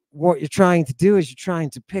 And what you're trying to do is you're trying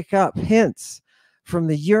to pick up hints from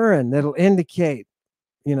the urine that'll indicate,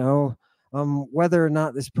 you know, whether or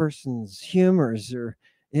not this person's humors are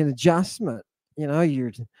in adjustment. You know,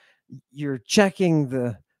 you're checking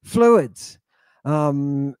the fluids.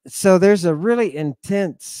 So there's a really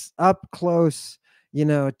intense, up close, you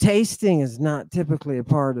know, tasting is not typically a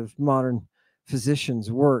part of modern physicians'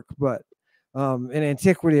 work, but in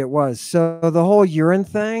antiquity it was. So the whole urine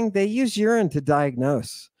thing, they use urine to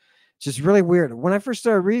diagnose, which is really weird. When I first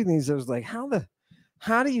started reading these, I was like, how do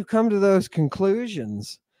you come to those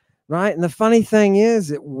conclusions? Right. And the funny thing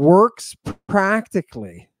is, it works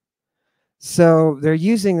practically. So they're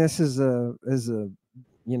using this as a,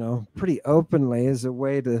 you know, pretty openly as a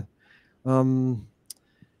way to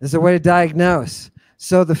diagnose.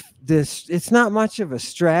 So it's not much of a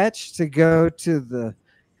stretch to go to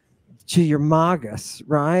your magus,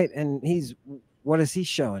 right? And what is he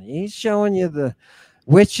showing you? He's showing you the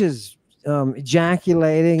witches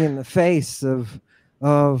ejaculating in the face of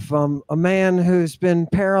a man who's been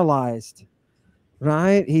paralyzed,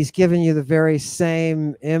 right? He's giving you the very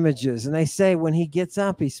same images, and they say when he gets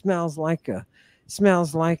up, he smells like a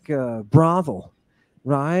brothel,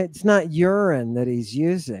 right? It's not urine that he's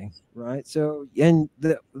using, right? So, and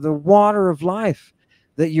the water of life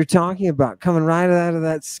that you're talking about coming right out of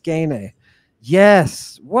that skene.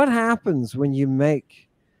 Yes, what happens when you make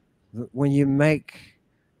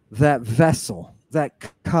that vessel, that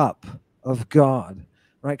cup of God,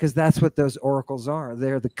 right? Because that's what those oracles are.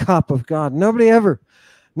 They're the cup of God. Nobody ever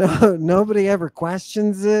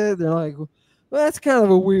questions it. They're like, well, that's kind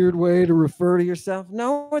of a weird way to refer to yourself.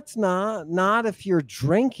 No, it's not. Not if you're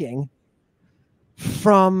drinking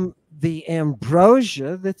from the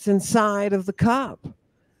ambrosia that's inside of the cup,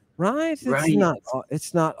 right?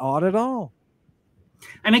 It's not odd at all.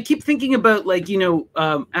 And I keep thinking about, like, you know,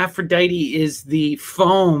 Aphrodite is the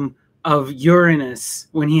foam of Uranus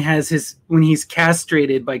when he's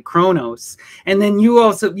castrated by Kronos. And then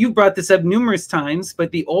you brought this up numerous times, but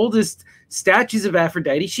the oldest statues of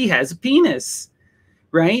Aphrodite, she has a penis,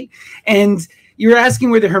 right? And you're asking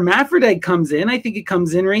where the hermaphrodite comes in. I think it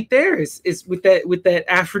comes in right there. Is with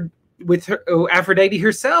Aphrodite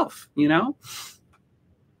herself, you know?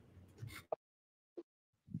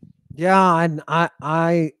 Yeah, and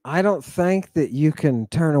I don't think that you can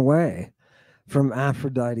turn away from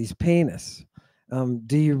Aphrodite's penis.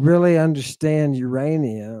 Do you really understand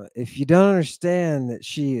Urania if you don't understand that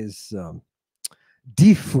she is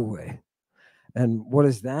Difue? And what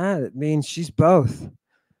is that? It means she's both,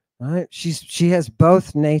 right? She has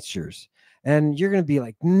both natures. And you're going to be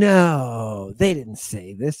like, no, they didn't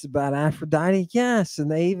say this about Aphrodite. Yes, and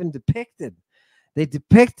they even depicted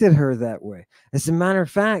her that way. As a matter of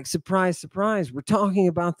fact, surprise, surprise, we're talking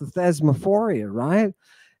about the Thesmophoria, right?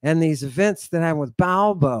 And these events that happen with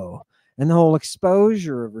Balbo and the whole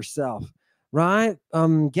exposure of herself, right?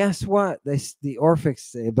 Guess what? The Orphics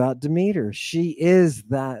say about Demeter. She is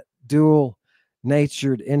that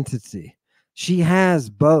dual-natured entity. She has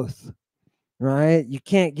both, right? You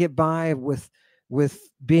can't get by with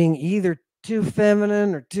being either too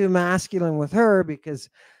feminine or too masculine with her, because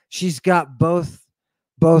she's got both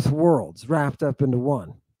worlds wrapped up into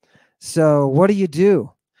one. So what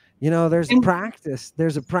do? You know, there's a practice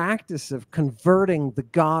of converting the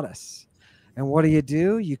goddess. And what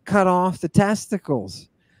do? You cut off the testicles.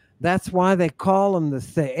 That's why they call them the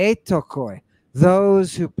theetokoi,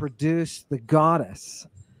 those who produce the goddess,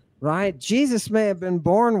 right? Jesus may have been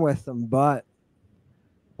born with them, but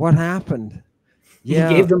what happened? Yeah,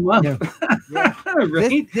 he gave them up. Yeah.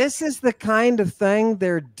 Right? This is the kind of thing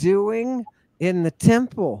they're doing in the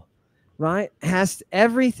temple, right? Has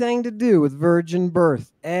everything to do with virgin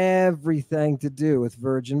birth. Everything to do with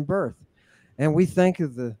virgin birth. And we think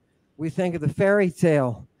of the fairy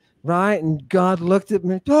tale, right? And God looked at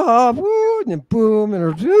me, and then boom,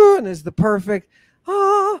 and is the perfect,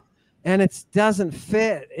 and it doesn't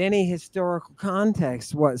fit any historical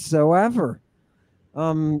context whatsoever.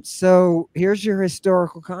 So here's your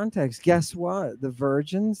historical context. Guess what? The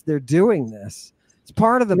virgins, they're doing this. It's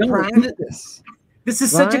part of the practice. This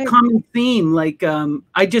is such a Right? common theme. Like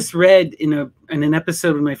I just read in an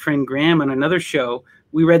episode with my friend Graham on another show,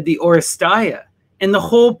 we read the Oresteia. And the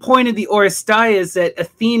whole point of the Oresteia is that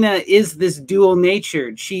Athena is this dual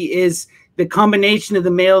natured. She is the combination of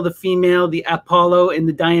the male, the female, the Apollo, and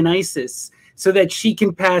the Dionysus, so that she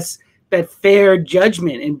can pass that fair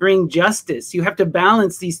judgment and bring justice. You have to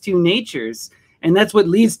balance these two natures, and that's what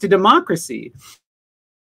leads to democracy.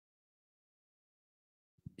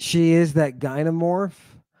 She is that gynomorph.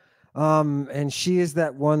 And she is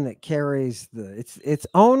that one that carries it's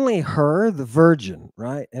only her, the virgin,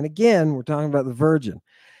 right? And again, we're talking about the virgin.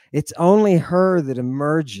 It's only her that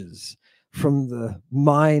emerges from the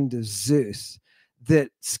mind of Zeus, that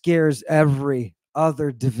scares every other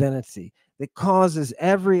divinity, that causes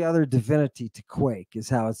every other divinity to quake, is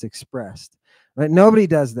how it's expressed. Right? Nobody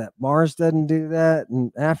does that. Mars doesn't do that, and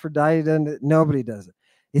Aphrodite doesn't. Nobody does it.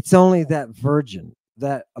 It's only that virgin.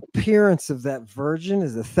 That appearance of that virgin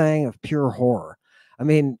is a thing of pure horror. I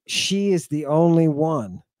mean, she is the only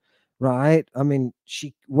one, right? I mean,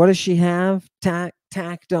 what does she have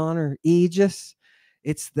tacked on her aegis?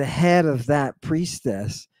 It's the head of that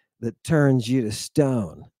priestess that turns you to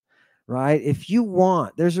stone, right? If you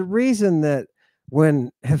want, there's a reason that when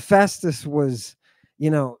Hephaestus was,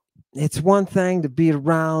 it's one thing to be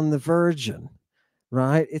around the virgin,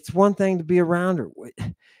 right? It's one thing to be around her.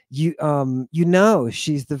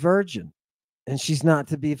 She's the virgin, and she's not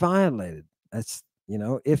to be violated. That's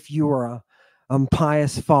if you are a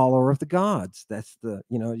pious follower of the gods, that's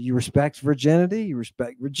you respect virginity, you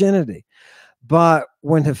respect virginity. But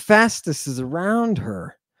when Hephaestus is around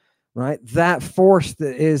her, right, that force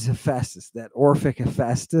that is Hephaestus, that Orphic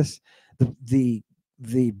Hephaestus, the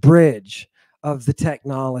bridge of the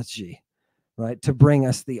technology, right, to bring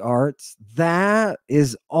us the arts, that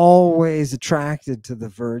is always attracted to the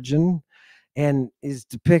virgin and is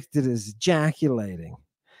depicted as ejaculating,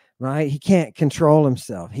 right? He can't control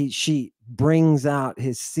himself. She brings out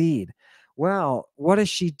his seed. Well, what does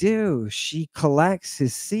she do? She collects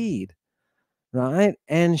his seed, right?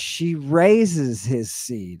 And she raises his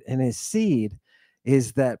seed, and his seed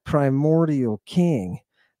is that primordial king,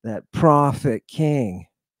 that prophet king.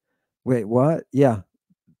 Wait, what? Yeah,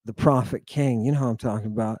 the prophet king. You know who I'm talking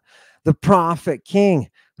about. The prophet king,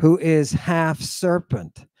 who is half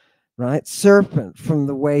serpent, right? Serpent from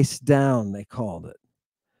the waist down, they called it.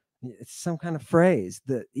 It's some kind of phrase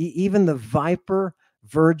that even the viper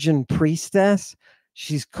virgin priestess,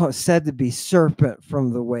 she's said to be serpent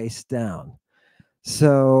from the waist down.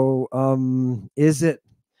 So is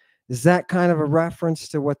that kind of a reference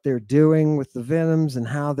to what they're doing with the venoms and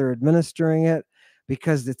how they're administering it?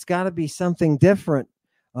 Because it's got to be something different.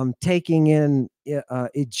 Taking in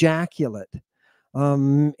ejaculate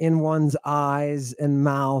in one's eyes and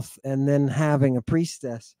mouth, and then having a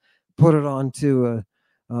priestess put it onto a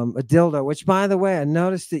dildo. Which, by the way, I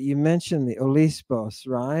noticed that you mentioned the Olispos,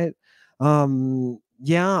 right?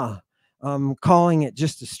 Calling it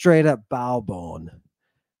just a straight up bow bone,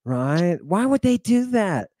 right? Why would they do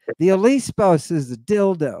that? The Olispos is a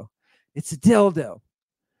dildo. It's a dildo,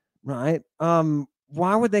 right?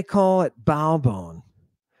 Why would they call it bow bone?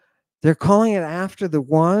 They're calling it after the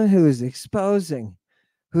one who's exposing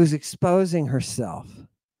herself,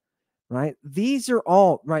 right? These are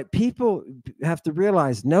all, right? People have to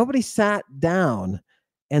realize nobody sat down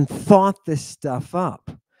and thought this stuff up.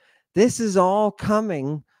 This is all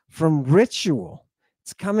coming from ritual.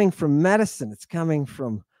 It's coming from medicine. It's coming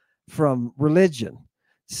from religion.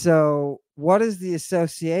 So what is the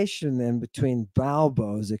association then between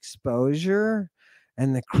Balbo's exposure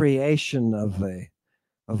and the creation of a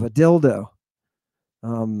dildo?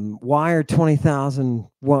 Why are 20,000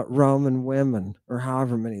 Roman women, or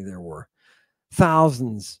however many there were,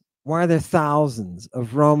 thousands? Why are there thousands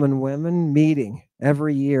of Roman women meeting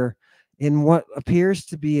every year in what appears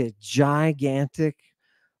to be a gigantic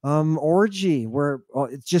orgy where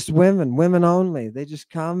it's just women only? They just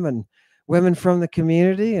come, and women from the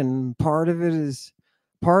community, and part of it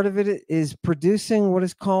is producing what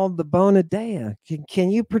is called the bona dea.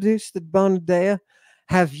 Can you produce the bona dea?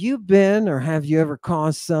 Have you been, or have you ever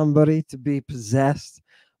caused somebody to be possessed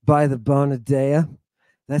by the bona dea?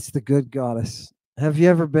 That's the good goddess. Have you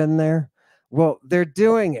ever been there? Well, they're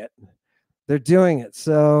doing it. They're doing it.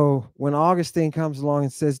 So when Augustine comes along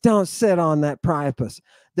and says, don't sit on that Priapus,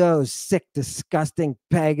 those sick, disgusting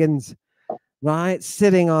pagans, right?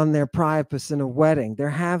 Sitting on their Priapus in a wedding. They're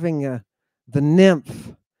having the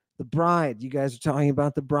nymph, the bride. You guys are talking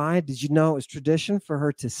about the bride. Did you know it was tradition for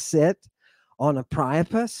her to sit on a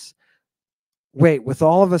Priapus? Wait, with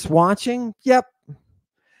all of us watching? Yep.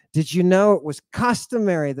 Did you know it was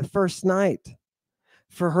customary the first night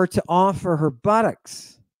for her to offer her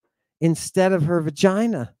buttocks instead of her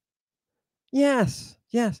vagina. Yes,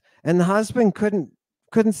 yes. And the husband couldn't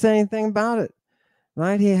say anything about it,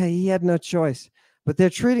 right? He had no choice. But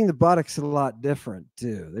they're treating the buttocks a lot different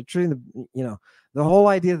too. They're treating the whole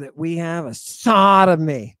idea that we have a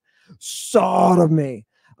sodomy. That's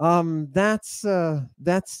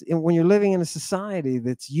when you're living in a society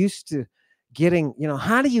that's used to getting,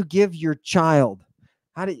 how do you give your child,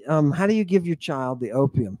 how do you give your child the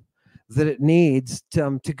opium that it needs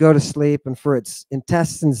to go to sleep and for its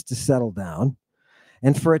intestines to settle down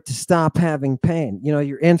and for it to stop having pain?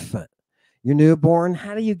 Your infant, your newborn,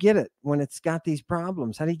 how do you get it when it's got these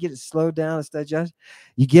problems? How do you get it slowed down, its digestion?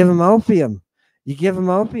 You give them opium.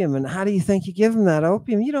 And how do you think you give them that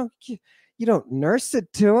opium? You don't nurse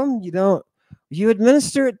it to them. You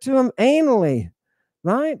administer it to them anally,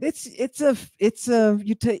 right? You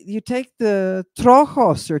take the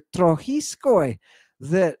trojos or trojiskoi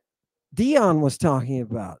that Dion was talking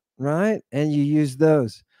about, right? And you use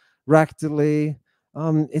those rectally.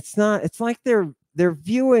 It's like they're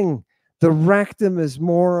viewing the rectum as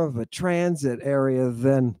more of a transit area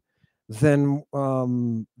than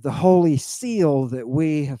the holy seal that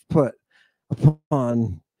we have put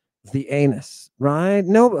upon the anus, right?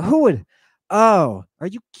 No, who would? Oh, are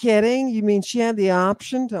you kidding? You mean she had the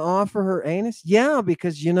option to offer her anus? Yeah,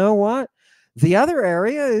 because you know what? The other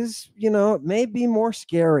area is, it may be more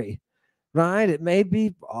scary, right? It may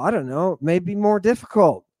be, I don't know, it may be more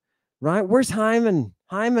difficult, right? Where's Hymenaeus,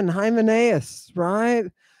 right?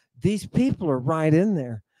 These people are right in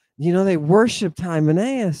there. They worshiped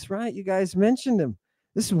Hymenaeus, right? You guys mentioned him.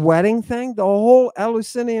 This wedding thing, the whole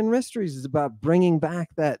Eleusinian Mysteries is about bringing back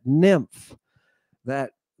that nymph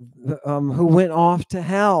that who went off to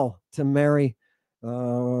hell to marry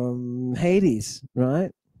Hades,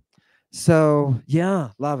 right? So yeah,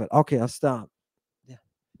 love it. Okay, I'll stop. Yeah.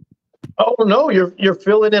 Oh no, you're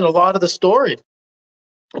filling in a lot of the story.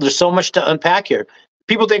 There's so much to unpack here.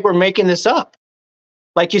 People think we're making this up.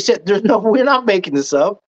 Like you said, we're not making this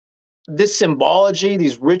up. This symbology,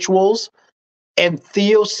 these rituals, and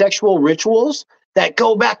theosexual rituals that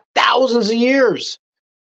go back thousands of years.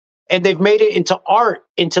 And they've made it into art,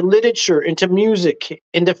 into literature, into music,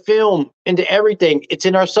 into film, into everything. It's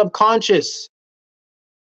in our subconscious.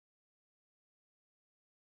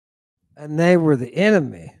 And they were the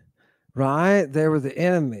enemy, right? They were the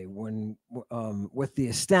enemy when, with the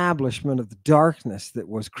establishment of the darkness that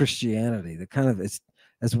was Christianity, the kind of,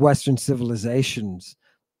 as Western civilizations,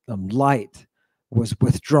 light was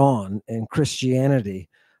withdrawn and Christianity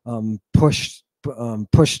pushed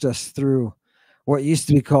us through what used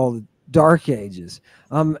to be called Dark Ages.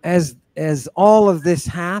 As all of this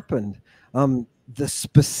happened, the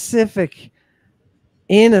specific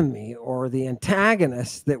enemy or the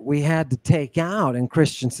antagonists that we had to take out in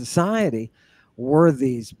Christian society were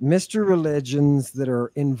these mystery religions that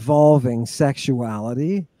are involving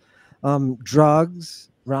sexuality, drugs,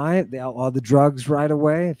 right? They outlaw the drugs right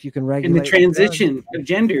away if you can regulate. And the transition of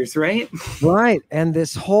genders, right? Right. And the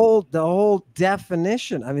whole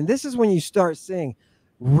definition. I mean, this is when you start seeing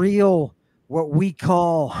real, what we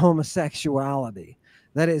call homosexuality.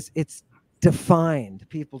 That is, it's defined.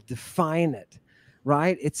 People define it,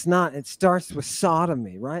 right? It's not, it starts with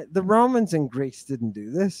sodomy, right? The Romans and Greeks didn't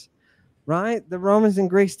do this, right? The Romans and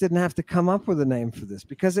Greeks didn't have to come up with a name for this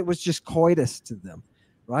because it was just coitus to them,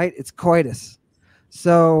 right? It's coitus.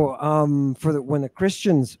 So when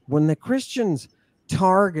the Christians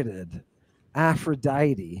targeted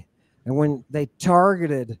Aphrodite, and when they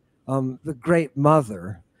targeted the Great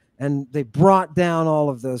Mother, and they brought down all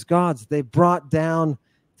of those gods, they brought down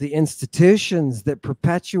the institutions that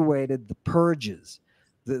perpetuated the purges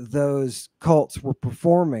that those cults were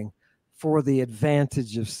performing for the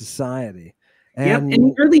advantage of society. And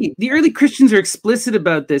the early Christians are explicit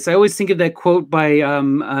about this. I always think of that quote by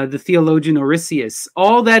the theologian Orosius: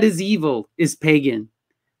 "All that is evil is pagan."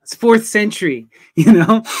 It's 4th century.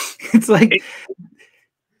 It's like,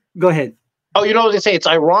 go ahead. Oh, I was gonna say, it's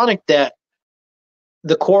ironic that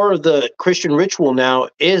the core of the Christian ritual now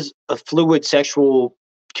is a fluid sexual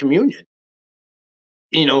communion.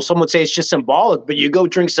 Some would say it's just symbolic, but you go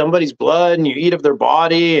drink somebody's blood and you eat of their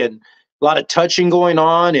body, and a lot of touching going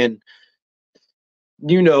on, and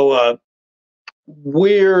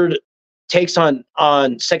weird takes on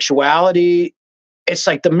sexuality. It's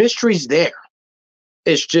like the mystery's there.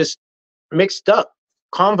 It's just mixed up,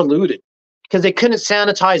 convoluted, because they couldn't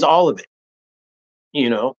sanitize all of it,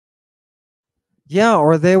 Yeah,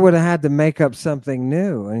 or they would have had to make up something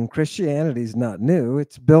new. And Christianity's not new.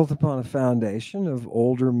 It's built upon a foundation of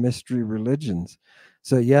older mystery religions.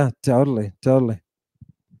 So yeah, totally.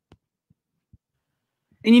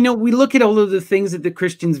 And we look at all of the things that the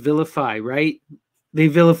Christians vilify, right? They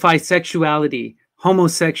vilify sexuality,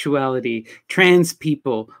 homosexuality, trans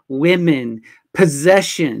people, women,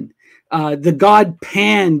 possession. The god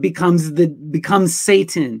Pan becomes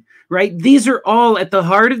Satan, right? These are all at the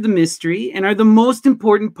heart of the mystery and are the most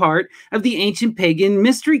important part of the ancient pagan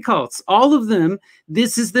mystery cults. All of them,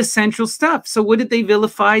 this is the central stuff. So what did they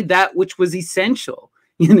vilify? That which was essential,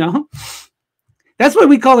 That's why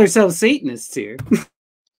we call ourselves Satanists here.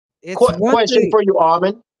 Question for you,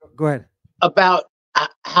 Ammon. Go ahead. About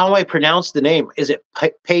how I pronounce the name. Is it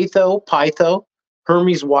Pytho,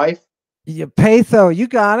 Hermes' wife? Yeah, Pytho, you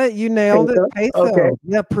got it. You nailed Pytho? it. Pytho. Okay.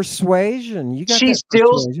 Yeah, persuasion. You got She that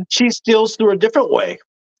steals. persuasion. She steals through a different way.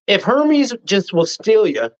 If Hermes just will steal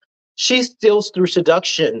you, she steals through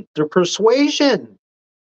seduction, through persuasion,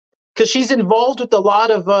 because she's involved with a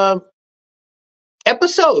lot of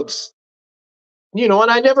episodes. And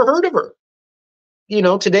I never heard of her.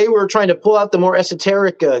 Today we're trying to pull out the more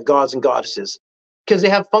esoteric gods and goddesses because they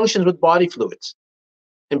have functions with body fluids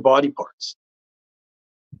and body parts.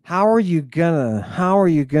 How are you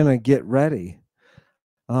gonna get ready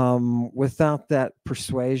without that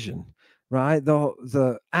persuasion, right?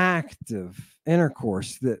 The act of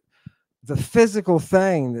intercourse, the physical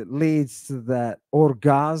thing that leads to that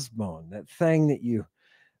orgasmon, the thing that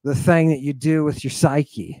you do with your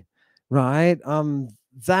psyche, right?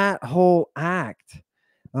 That whole act,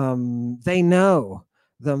 they know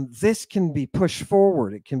this can be pushed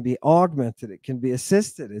forward, it can be augmented, it can be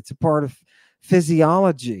assisted. It's a part of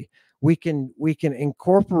physiology. We can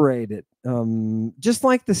incorporate it, just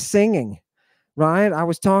like the singing, right? I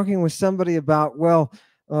was talking with somebody about,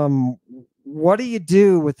 what do you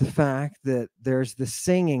do with the fact that there's the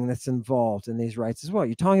singing that's involved in these rites as well?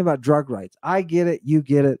 You're talking about drug rites. I get it. You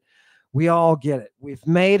get it. We all get it. We've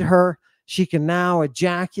made her. She can now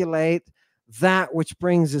ejaculate that which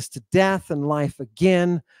brings us to death and life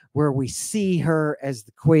again, where we see her as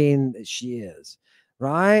the queen that she is,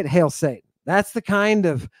 right? Hail Satan. That's the kind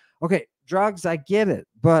of, okay, drugs, I get it.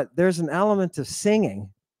 But there's an element of singing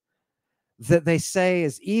that they say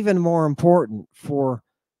is even more important for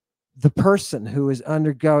the person who is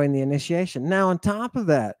undergoing the initiation. Now, on top of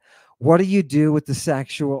that, what do you do with the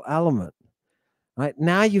sexual element? Right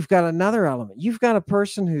now, you've got another element. You've got a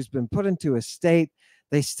person who's been put into a state.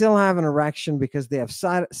 They still have an erection because they have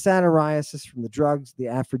satyriasis from the drugs, the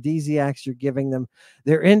aphrodisiacs you're giving them.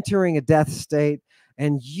 They're entering a death state,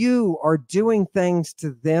 and you are doing things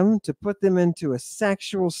to them to put them into a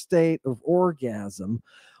sexual state of orgasm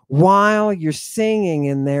while you're singing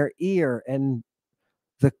in their ear. And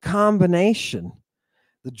the combination,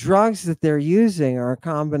 the drugs that they're using are a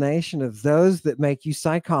combination of those that make you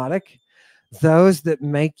psychotic, those that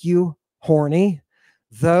make you horny,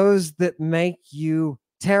 those that make you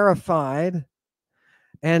terrified,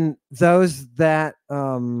 and those that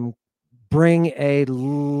bring a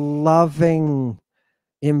loving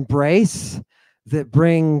embrace, that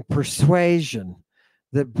bring persuasion,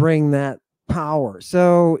 that bring that power.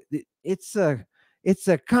 So it's a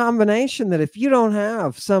combination that if you don't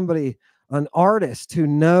have somebody, an artist who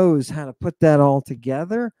knows how to put that all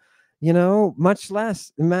together, much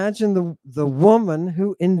less imagine the woman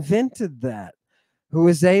who invented that, who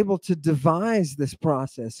was able to devise this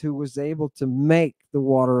process, who was able to make the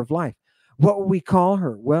water of life. What would we call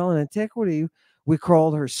her? Well, in antiquity, we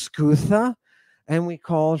called her Skutha, and we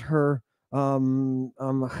called her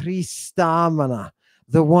Christamana,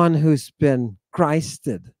 the one who's been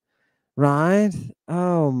Christed, right?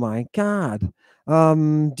 Oh my God.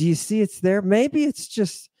 Do you see it's there? Maybe it's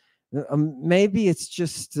just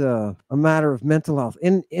a matter of mental health.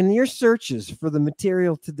 In your searches for the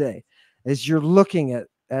material today, as you're looking at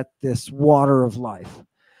this water of life,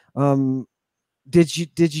 did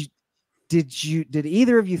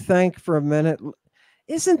either of you think for a minute,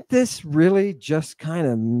 isn't this really just kind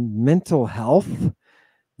of mental health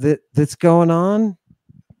that's going on?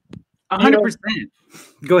 100%.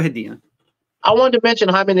 Go ahead, Dion. I wanted to mention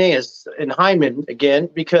Hymenaeus and Hymen again,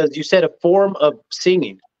 because you said a form of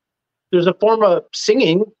singing. There's a form of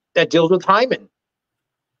singing that deals with hymen.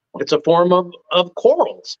 It's a form of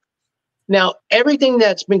chorals. Now, everything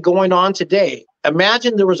that's been going on today,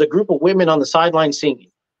 imagine there was a group of women on the sideline singing.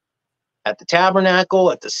 At the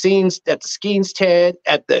tabernacle, at the Skeen's Ted,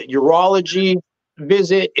 at the urology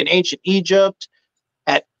visit in ancient Egypt,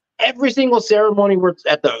 at every single ceremony, where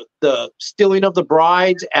at the stilling of the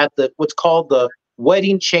brides, at the what's called the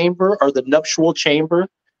wedding chamber or the nuptial chamber.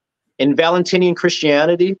 In Valentinian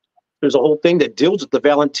Christianity, there's a whole thing that deals with the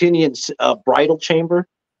Valentinian bridal chamber.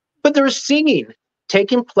 But there is singing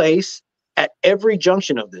taking place at every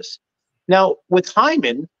junction of this. Now, with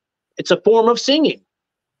hymen, it's a form of singing.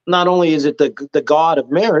 not only is it the god of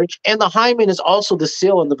marriage, and the hymen is also the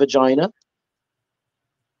seal in the vagina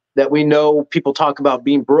that we know people talk about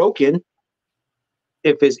being broken.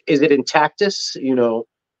 Is it intactus? You know,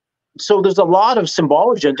 so there's a lot of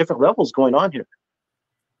symbology on different levels going on here.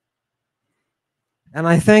 And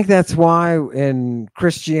I think that's why in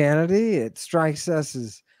Christianity it strikes us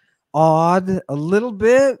as odd a little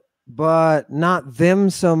bit, but not them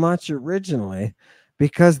so much originally,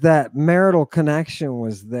 because that marital connection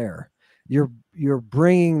was there. You're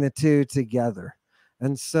bringing the two together,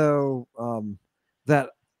 and so that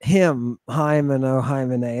hymn Hymen O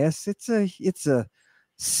Hymenaeus, it's a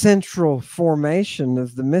central formation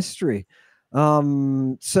of the mystery.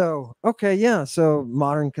 So okay, yeah, so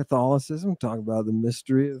modern Catholicism talk about the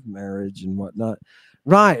mystery of marriage and whatnot,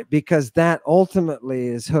 right? Because that ultimately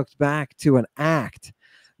is hooked back to an act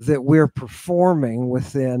that we're performing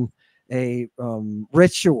within a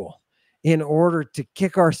ritual in order to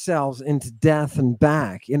kick ourselves into death and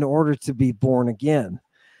back in order to be born again.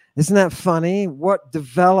 Isn't that funny? What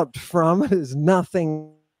developed from it is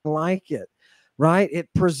nothing like it, right? It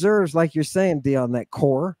preserves, like you're saying, Dion, that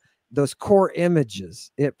core, those core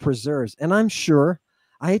images it preserves. And I'm sure,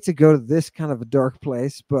 I hate to go to this kind of a dark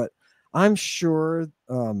place, but I'm sure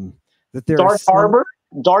that there Dark is some, Harbor.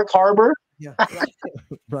 yeah, right,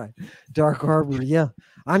 right, Dark Harbor. Yeah,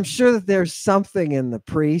 I'm sure that there's something in the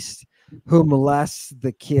priest who molests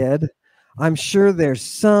the kid. I'm sure there's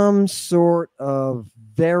some sort of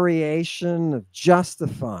variation of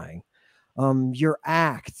justifying your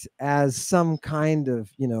act as some kind of,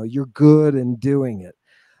 you know, you're good in doing it.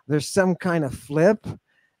 There's some kind of flip,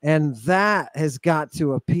 and that has got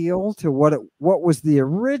to appeal to what was the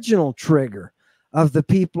original trigger of the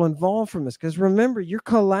people involved from this. Because remember, you're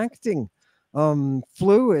collecting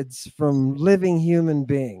fluids from living human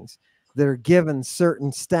beings that are given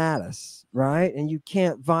certain status, right? And you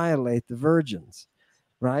can't violate the virgins,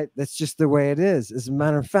 right? That's just the way it is. As a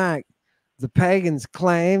matter of fact, the pagans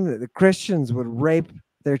claim that the Christians would rape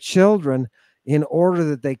their children in order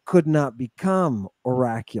that they could not become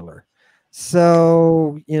oracular.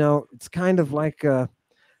 So, you know, it's kind of like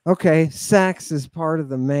okay, sex is part of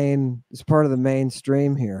the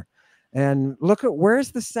mainstream here. And look at,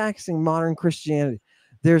 where's the sex in modern Christianity?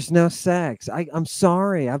 There's no sex. I'm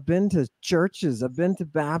sorry. I've been to churches, I've been to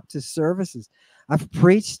Baptist services, I've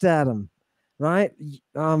preached at them, right?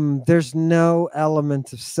 There's no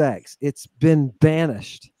element of sex. It's been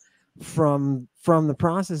banished from the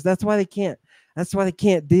process. That's why they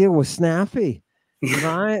can't deal with Snappy,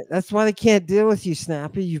 right? That's why they can't deal with you,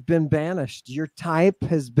 Snappy. You've been banished. Your type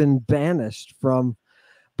has been banished from,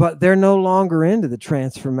 but they're no longer into the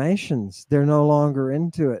transformations. They're no longer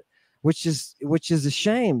into it, which is a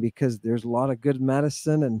shame, because there's a lot of good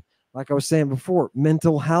medicine and, like I was saying before,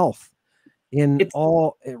 mental health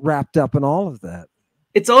wrapped up in all of that.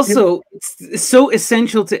 It's also it's so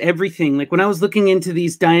essential to everything. Like when I was looking into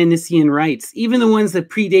these Dionysian rites, even the ones that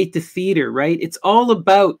predate the theater, right? It's all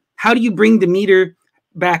about, how do you bring Demeter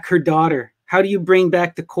back her daughter? How do you bring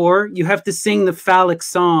back the core? You have to sing the phallic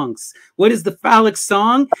songs. What is the phallic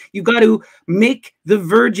song? You got to make the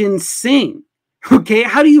virgin sing. Okay,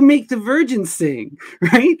 how do you make the virgin sing,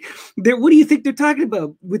 right? What do you think they're talking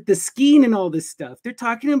about with the skiing and all this stuff? They're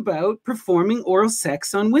talking about performing oral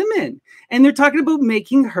sex on women. And they're talking about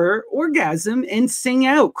making her orgasm and sing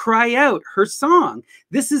out, cry out her song.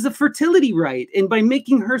 This is a fertility rite. And by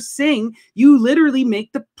making her sing, you literally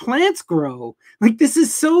make the plants grow. Like, this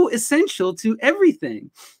is so essential to everything.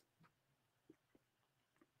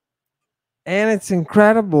 And it's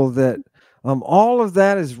incredible that all of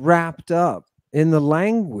that is wrapped up in the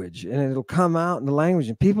language, and it'll come out in the language.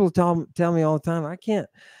 And people tell me all the time, I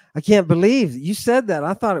can't believe you said that.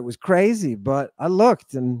 I thought it was crazy, but I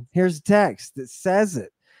looked, and here's a text that says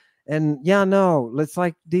it. And yeah, no, it's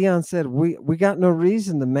like Dion said, we got no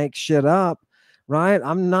reason to make shit up, right?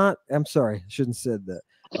 I'm sorry, I shouldn't have said that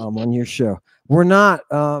on your show. We're not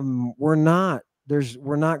going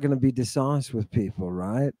to be dishonest with people,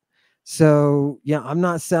 right? So yeah, I'm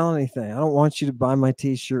not selling anything. I don't want you to buy my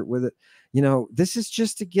t-shirt with it. You know, this is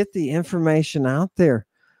just to get the information out there,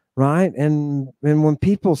 right? And when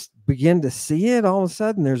people begin to see it, all of a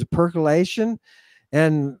sudden there's a percolation,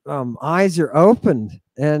 and eyes are opened,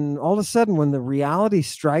 and all of a sudden when the reality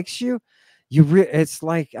strikes you, it's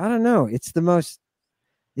like, I don't know, it's the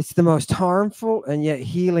most harmful and yet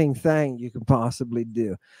healing thing you can possibly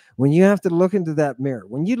do. When you have to look into that mirror,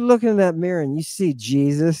 when you look into that mirror and you see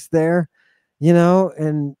Jesus there, you know,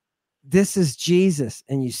 and this is Jesus,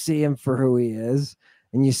 and you see him for who he is,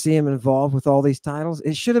 and you see him involved with all these titles.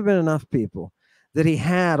 It should have been enough, people, that he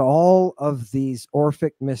had all of these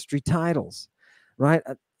Orphic mystery titles, right?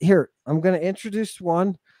 here, I'm going to introduce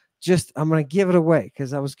one. I'm going to give it away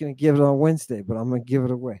because I was going to give it on Wednesday, but I'm going to give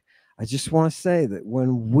it away. I just want to say that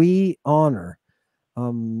when we honor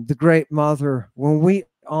the great mother, when we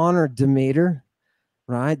honor Demeter,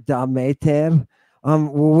 right, Demeter,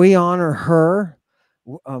 when we honor her,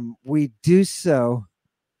 we do so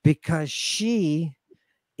because she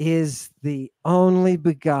is the only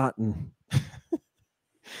begotten.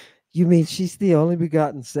 You mean she's the only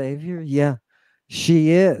begotten Savior? Yeah,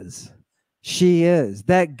 she is. She is.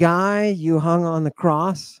 That guy you hung on the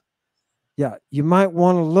cross, yeah, you might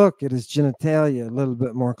want to look at his genitalia a little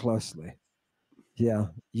bit more closely. Yeah,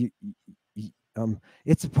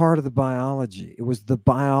 it's a part of the biology. It was the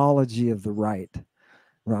biology of the rite,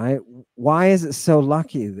 right? Why is it so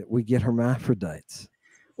lucky that we get hermaphrodites?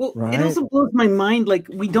 Well, right? It also blows my mind. Like,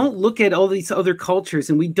 we don't look at all these other cultures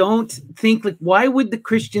and we don't think, like, why would the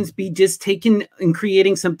Christians be just taking and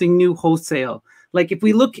creating something new wholesale? Like, if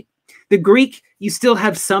we look, the Greek, you still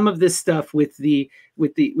have some of this stuff with the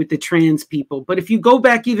trans people. But if you go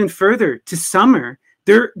back even further to summer,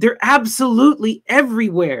 they're absolutely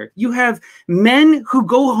everywhere. You have men who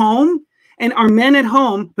go home and are men at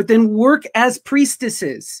home, but then work as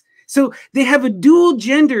priestesses. So they have a dual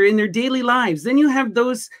gender in their daily lives. Then you have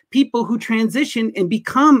those people who transition and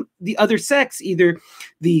become the other sex, either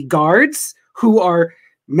the guards, who are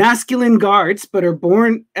masculine guards but are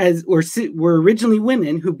born as, or were originally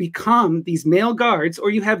women who become these male guards, or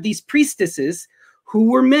you have these priestesses who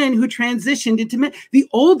were men who transitioned into men. The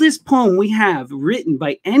oldest poem we have written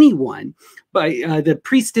by anyone, by the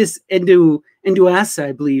priestess Enduasa,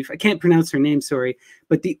 I believe. I can't pronounce her name, sorry.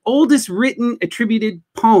 But the oldest written attributed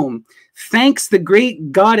poem thanks the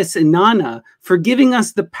great goddess Inanna for giving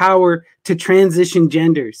us the power to transition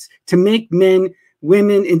genders, to make men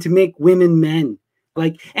women and to make women men.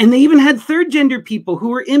 Like, and they even had third gender people who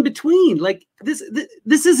were in between. Like, this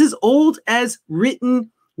is as old as written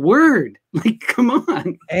word. Like, come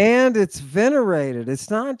on. And it's venerated. It's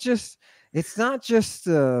not just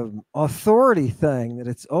an authority thing that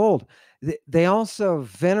it's old. They also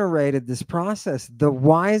venerated this process. The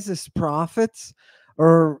wisest prophets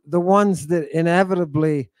are the ones that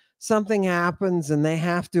inevitably something happens and they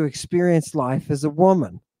have to experience life as a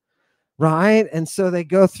woman, right? And so they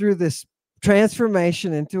go through this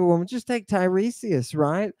transformation into a woman. Just take Tiresias,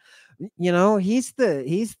 right? You know, he's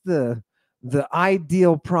the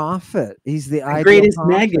ideal prophet. He's the ideal greatest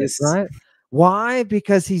prophet, magus, right? Why?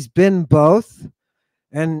 Because he's been both,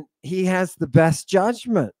 and he has the best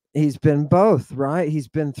judgment. He's been both, right? He's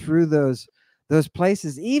been through those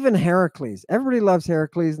places. Even Heracles. Everybody loves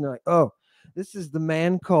Heracles, and they're like, oh, this is the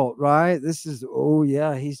man cult, right? This is, oh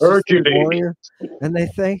yeah, he's just a warrior. And they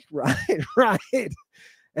think, right.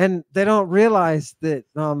 And they don't realize that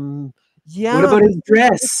yeah. What about his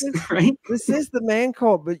dress, right? This is the man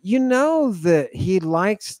cult, but you know that he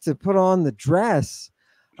likes to put on the dress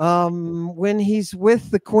when he's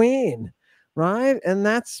with the queen, right? And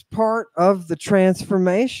that's part of the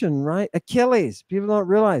transformation, right? Achilles, people don't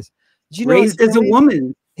realize. Do you know raised as a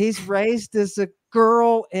woman? He's raised as a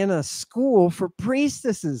girl in a school for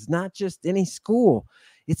priestesses, not just any school.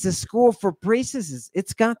 It's a school for priestesses.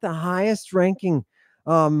 It's got the highest ranking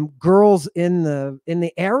girls in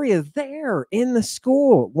the area there in the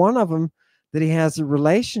school. One of them that he has a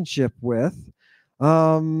relationship with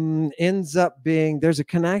ends up being, there's a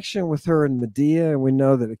connection with her in Medea, and we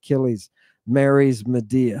know that Achilles marries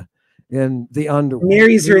Medea in the underworld.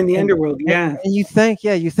 Marries her in the underworld, yeah. And you think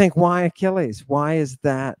why Achilles? Why is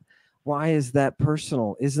that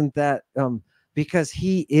personal? Isn't that because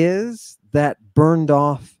he is that burned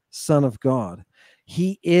off son of God?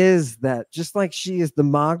 He is that, just like she is the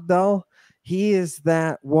Magdal, he is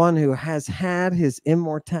that one who has had his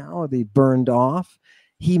immortality burned off.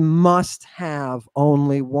 He must have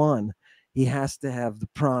only one. He has to have the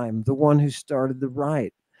prime, the one who started the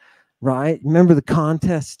rite, right? Remember the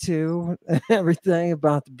contest too, everything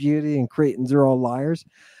about the beauty, and Cretans are all liars.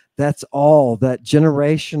 That's all that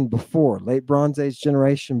generation before, late Bronze Age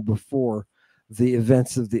generation before the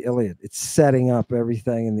events of the Iliad. It's setting up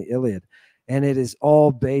everything in the Iliad. And it is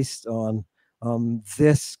all based on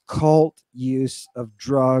this cult use of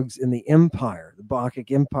drugs in the empire, the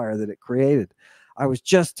Bacchic empire that it created. I was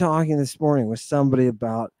just talking this morning with somebody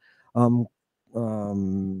about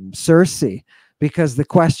Circe, because the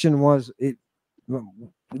question was,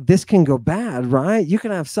 this can go bad, right? You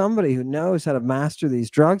can have somebody who knows how to master these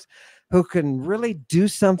drugs, who can really do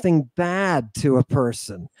something bad to a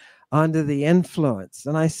person under the influence.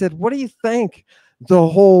 And I said, what do you think the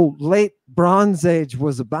whole late Bronze Age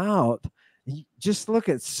was about? Just look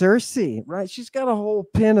at Circe, right? She's got a whole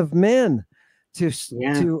pen of men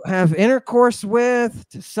to have intercourse with,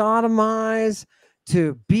 to sodomize,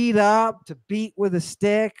 to beat up, to beat with a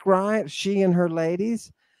stick, right? She and her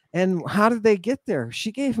ladies. And how did they get there?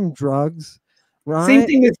 She gave them drugs, right? Same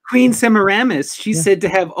thing with Queen Semiramis. She's said to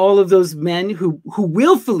have all of those men who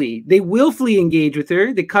willfully engage with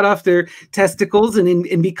her. They cut off their testicles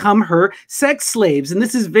and become her sex slaves. And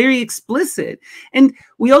this is very explicit. And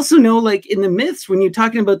we also know, like in the myths, when you're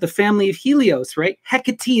talking about the family of Helios, right?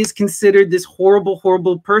 Hecate is considered this horrible,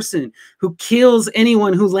 horrible person who kills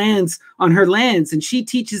anyone who lands on her lands. And she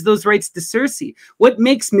teaches those rites to Circe. What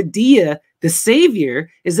makes Medea the savior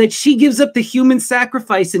is that she gives up the human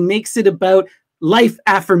sacrifice and makes it about life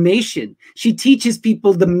affirmation. She teaches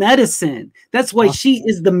people the medicine. That's why she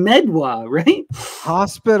is the Medwa, right?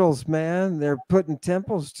 Hospitals, man, they're putting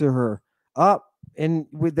temples to her up, and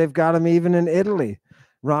they've got them even in Italy,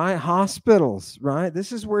 right? Hospitals, right?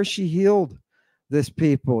 This is where she healed this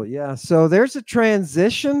people. Yeah. So there's a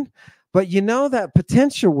transition, but you know that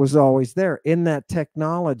potential was always there in that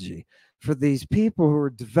technology for these people who are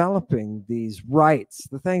developing these rites,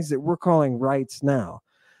 the things that we're calling rites now.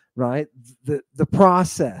 Right? The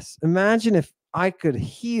process. Imagine if I could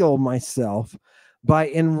heal myself by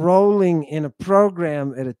enrolling in a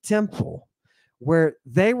program at a temple where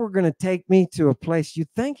they were going to take me to a place.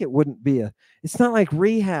 You'd think it wouldn't be it's not like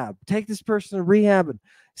rehab. Take this person to rehab and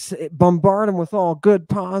bombard them with all good,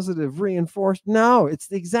 positive, reinforced. No, it's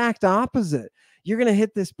the exact opposite. You're going to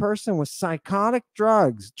hit this person with psychotic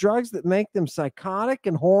drugs that make them psychotic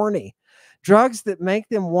and horny. Drugs that make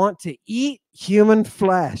them want to eat human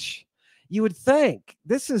flesh. You would think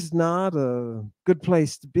this is not a good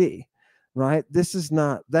place to be, right? This is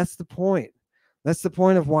not, that's the point. That's the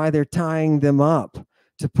point of why they're tying them up,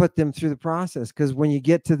 to put them through the process. Because when you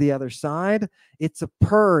get to the other side, it's a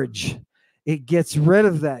purge. It gets rid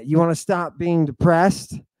of that. You want to stop being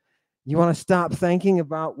depressed. You want to stop thinking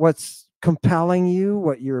about what's compelling you,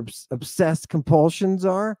 what your obsessed compulsions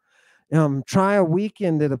are. Try a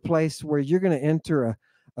weekend at a place where you're going to enter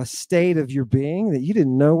a state of your being that you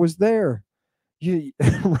didn't know was there.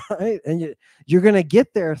 Right? And you're going to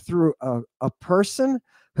get there through a person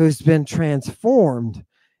who's been transformed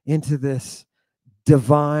into this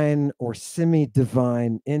divine or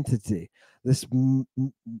semi-divine entity, this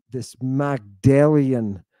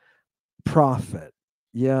Magdalene prophet.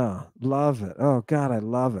 Yeah, love it. Oh God, I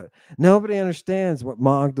love it. Nobody understands what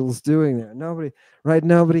Magdal's doing there.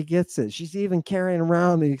 Nobody gets it. She's even carrying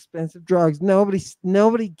around the expensive drugs.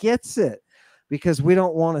 Nobody gets it because we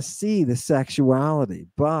don't want to see the sexuality.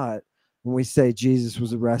 But when we say Jesus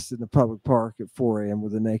was arrested in a public park at 4 a.m.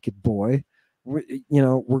 with a naked boy,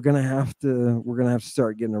 we're gonna have to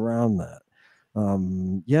start getting around that.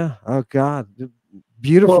 Yeah. Oh God,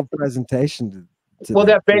 beautiful presentation. Well,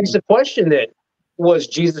 that begs the question then. Was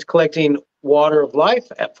Jesus collecting water of life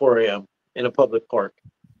at 4 a.m. in a public park?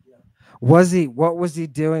 Was he? What was he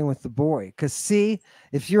doing with the boy? Because see,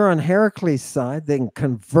 if you're on Heracles' side, they can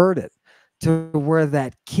convert it to where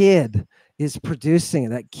that kid is producing it.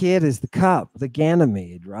 That kid is the cup, the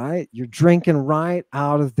Ganymede, right? You're drinking right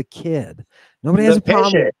out of the kid. Nobody has a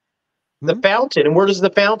problem. The fountain. And where does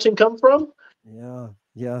the fountain come from? Yeah.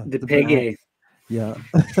 The Pege. Yeah.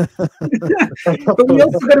 But we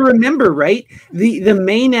also got to remember, right? The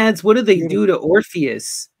Maenads, what do they do to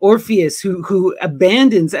Orpheus? Orpheus, who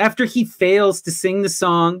abandons after he fails to sing the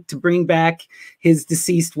song to bring back his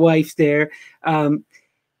deceased wife there.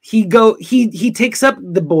 He takes up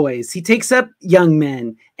the boys, he takes up young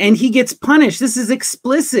men, and he gets punished. This is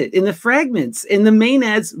explicit in the fragments, and the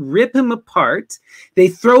Maenads rip him apart. They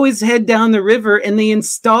throw his head down the river and they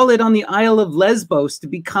install it on the Isle of Lesbos to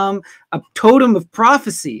become a totem of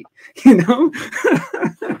prophecy.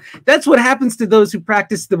 That's what happens to those who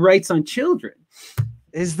practice the rites on children.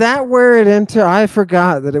 Is that where it entered? I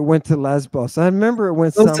forgot that it went to Lesbos. I remember it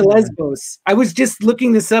went somewhere. To Lesbos. I was just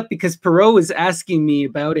looking this up because Perot was asking me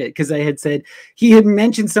about it, because I had said he had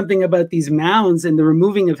mentioned something about these mounds and the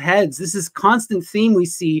removing of heads. This is constant theme we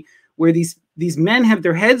see where these men have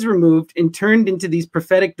their heads removed and turned into these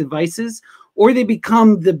prophetic devices, or they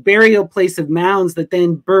become the burial place of mounds that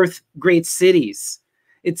then birth great cities.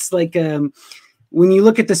 It's like when you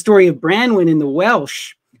look at the story of Branwen in the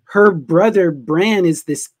Welsh, her brother Bran is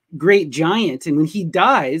this great giant, and when he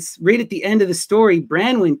dies, right at the end of the story,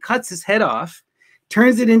 Branwen cuts his head off,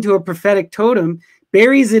 turns it into a prophetic totem,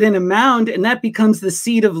 buries it in a mound, and that becomes the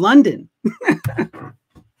seat of London.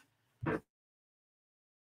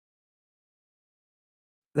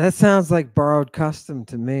 That sounds like borrowed custom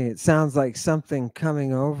to me. It sounds like something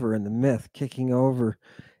coming over in the myth, kicking over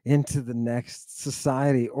into the next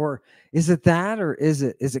society? Or is it that, or is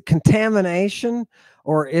it contamination,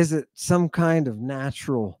 or is it some kind of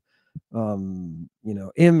natural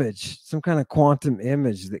image, some kind of quantum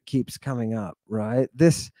image that keeps coming up, right?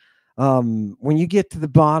 This when you get to the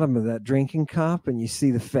bottom of that drinking cup and you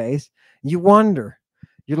see the face, you wonder,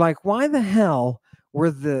 you're like, why the hell were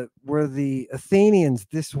the Athenians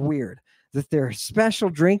this weird that their special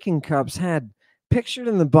drinking cups had pictured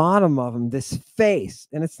in the bottom of them this face?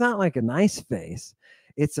 And it's not like a nice face,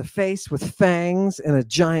 it's a face with fangs and a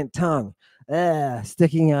giant tongue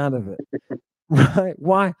sticking out of it. Right?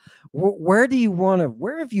 Why? Where do you want to?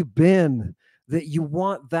 Where have you been that you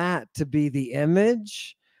want that to be the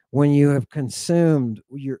image when you have consumed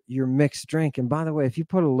your mixed drink? And by the way, if you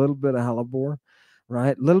put a little bit of hellebore,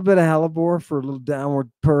 right, a little bit of hellebore for a little downward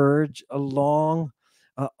purge, along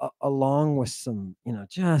with some,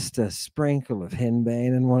 just a sprinkle of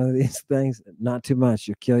henbane in one of these things, not too much,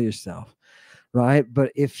 you'll kill yourself. Right?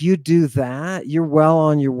 But if you do that, you're well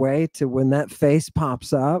on your way to when that face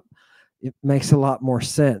pops up. It makes a lot more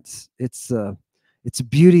sense. It's a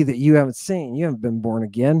beauty that you haven't seen. You haven't been born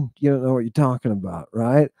again. You don't know what you're talking about,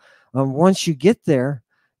 right? Once you get there,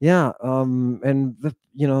 yeah. And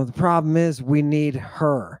the problem is we need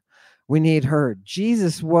her. We need her.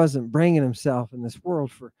 Jesus wasn't bringing himself in this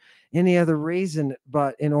world for any other reason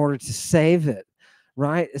but in order to save it,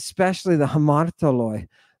 right? Especially the hamartoloi,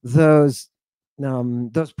 those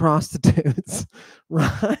prostitutes,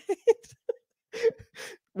 right?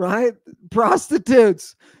 Right?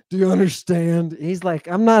 Prostitutes. Do you understand? He's like,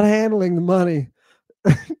 I'm not handling the money.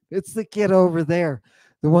 It's the kid over there,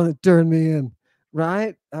 the one that turned me in.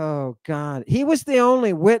 Right? Oh, God. He was the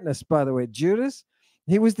only witness, by the way, Judas.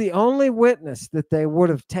 He was the only witness that they would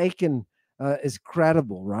have taken as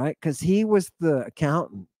credible, right? Because he was the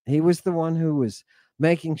accountant. He was the one who was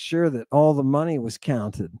making sure that all the money was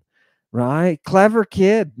counted. Right? Clever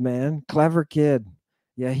kid, man. Clever kid.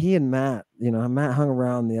 Yeah, he and Matt, Matt hung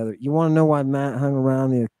around the other. You want to know why Matt hung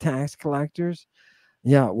around the tax collectors?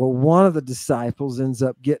 Yeah, well, one of the disciples ends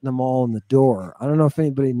up getting them all in the door. I don't know if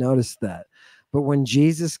anybody noticed that. But when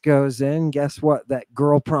Jesus goes in, guess what? That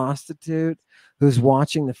girl prostitute who's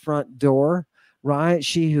watching the front door, right?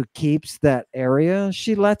 She who keeps that area,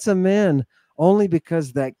 she lets him in only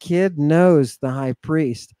because that kid knows the high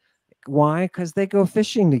priest. Why? Because they go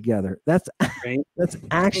fishing together. That's right. That's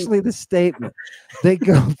actually the statement. They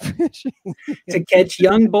go fishing to catch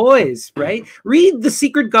young boys, right? Read the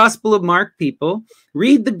secret gospel of Mark, people.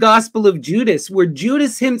 Read the gospel of Judas, where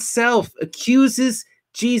Judas himself accuses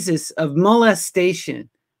Jesus of molestation.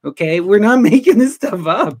 Okay, we're not making this stuff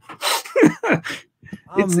up.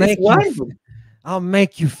 I'll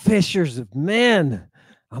make you fishers of men.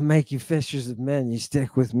 I'll make you fishers of men. You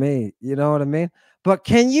stick with me. You know what I mean? But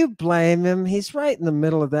can you blame him? He's right in the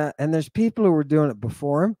middle of that. And there's people who were doing it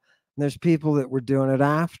before him. And there's people that were doing it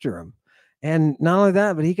after him. And not only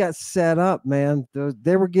that, but he got set up, man.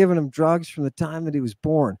 They were giving him drugs from the time that he was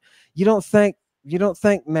born. You don't think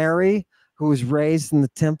Mary, who was raised in the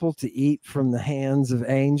temple to eat from the hands of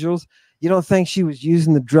angels, you don't think she was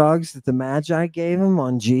using the drugs that the Magi gave him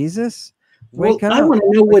on Jesus? Wake up. I want to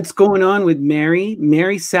know what's going on with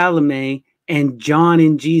Mary Salome, and John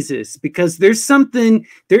and Jesus, because there is something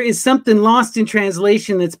lost in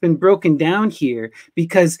translation that's been broken down here,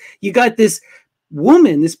 because you got this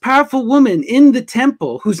woman, this powerful woman in the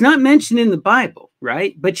temple who's not mentioned in the Bible,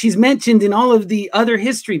 right? But she's mentioned in all of the other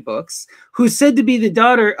history books, who's said to be the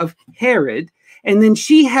daughter of Herod. And then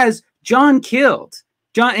she has John killed,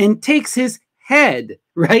 and takes his head,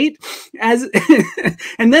 right?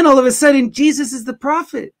 And then all of a sudden, Jesus is the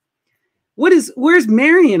prophet. Where's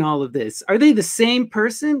Mary in all of this? Are they the same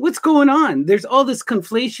person? What's going on? There's all this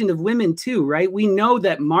conflation of women too, right? We know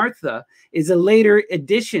that Martha is a later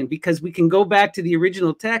addition because we can go back to the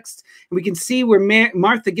original text and we can see where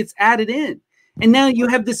Martha gets added in. And now you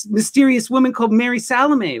have this mysterious woman called Mary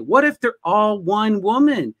Salome. What if they're all one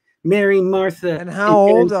woman? Mary, Martha, and how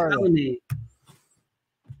old are they?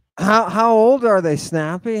 How old are they,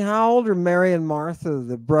 Snappy? How old are Mary and Martha,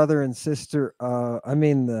 the brother and sister?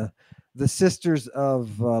 The sisters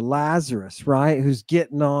of Lazarus, right? Who's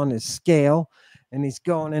getting on his scale and he's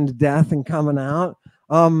going into death and coming out.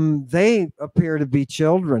 They appear to be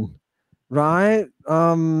children, right?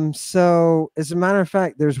 So as a matter of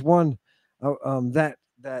fact, there's one that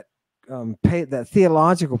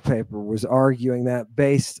theological paper was arguing that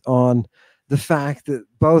based on the fact that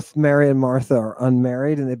both Mary and Martha are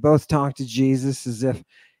unmarried, and they both talk to Jesus as if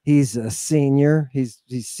he's a senior. He's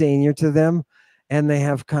senior to them. And they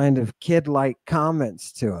have kind of kid-like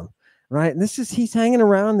comments to him, right? And he's hanging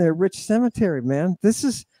around their rich cemetery, man. This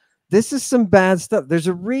is this is some bad stuff. There's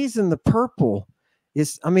a reason the purple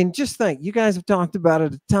is, I mean, just think, you guys have talked about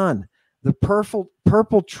it a ton. The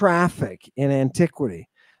purple traffic in antiquity,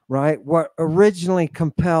 right? What originally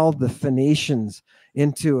compelled the Phoenicians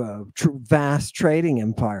into a vast trading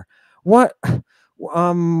empire. What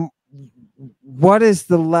is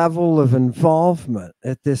the level of involvement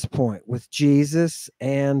at this point with Jesus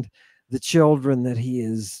and the children that he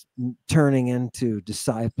is turning into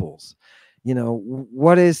disciples? You know,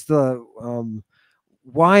 what is the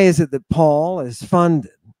why is it that Paul is funded,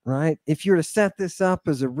 right? If you were to set this up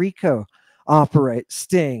as a RICO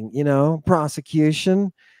sting, you know,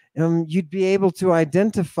 prosecution, you'd be able to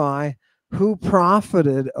identify who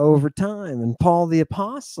profited over time. And Paul the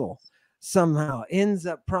Apostle somehow ends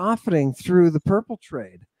up profiting through the purple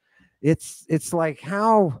trade. It's like,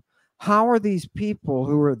 how are these people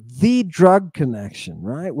who are the drug connection,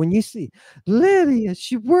 right? When you see Lydia,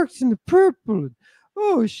 she works in the purple, and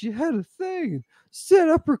oh, she had a thing, set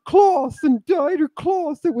up her cloth and dyed her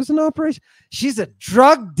cloth. It was an operation. She's a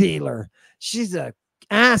drug dealer. She's a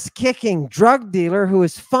ass-kicking drug dealer who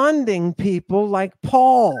is funding people like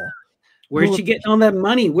Paul. Where's she getting all that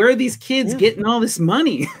money? Where are these kids getting all this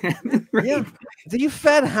money? Right? Yeah. You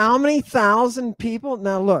fed how many thousand people?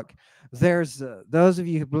 Now, look, there's those of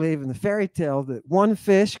you who believe in the fairy tale that one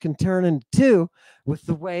fish can turn into two with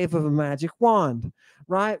the wave of a magic wand,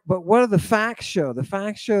 right? But what do the facts show? The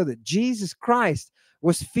facts show that Jesus Christ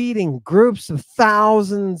was feeding groups of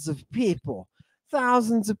thousands of people.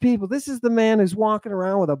 Thousands of people. This is the man who's walking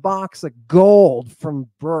around with a box of gold from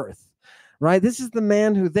birth, right? This is the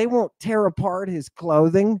man who they won't tear apart his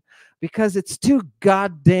clothing because it's too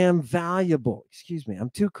goddamn valuable. Excuse me, I'm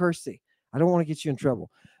too cursy. I don't want to get you in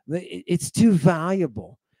trouble. It's too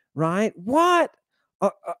valuable, right? What?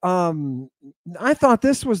 I thought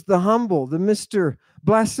this was the humble, the Mr.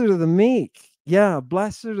 Blessed are the meek. Yeah,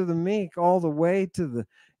 blessed are the meek, all the way to the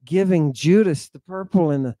giving Judas the purple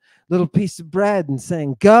and a little piece of bread and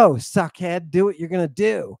saying, go, suckhead, do what you're going to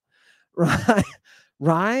do, right?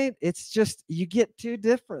 Right? It's just, you get two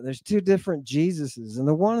different. There's two different Jesuses, and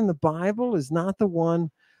the one in the Bible is not the one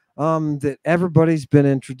that everybody's been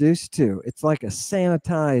introduced to. It's like a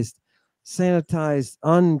sanitized,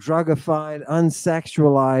 undrugified,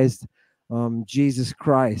 unsexualized Jesus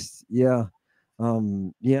Christ. Yeah.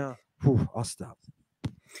 Yeah. Whew, I'll stop.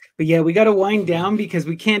 But yeah, we got to wind down because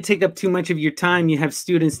we can't take up too much of your time. You have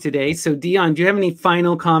students today. So Dion, do you have any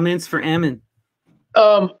final comments for Ammon?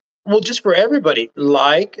 Well, just for everybody,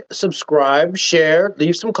 like, subscribe, share,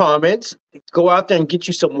 leave some comments, go out there and get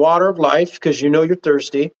you some water of life because you know you're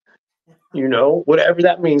thirsty, you know, whatever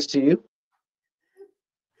that means to you.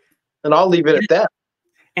 And I'll leave it at that.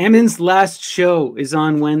 Ammon's last show is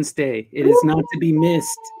on Wednesday. It is not to be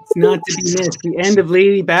missed. It's not to be missed. The end of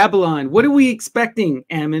Lady Babylon. What are we expecting,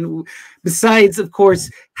 Ammon, besides, of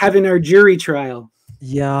course, having our jury trial?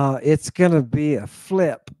 Yeah, it's going to be a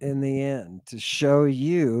flip in the end to show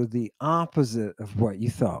you the opposite of what you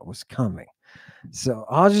thought was coming. So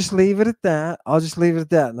I'll just leave it at that.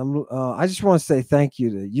 And I just want to say thank you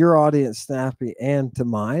to your audience, Snappy, and to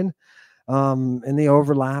mine, and the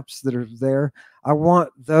overlaps that are there. I want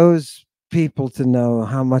those people to know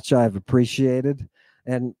how much I've appreciated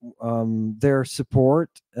and their support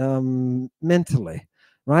mentally,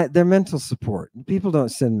 right? Their mental support. People don't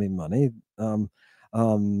send me money.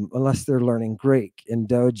 Unless they're learning Greek in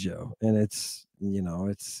dojo, and it's, you know,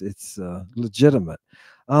 it's legitimate.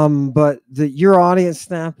 But your audience,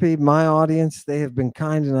 Snappy, my audience, they have been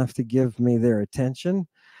kind enough to give me their attention,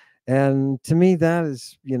 and to me, that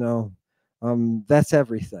is, you know, that's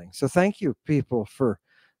everything. So thank you, people,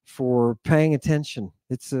 for paying attention.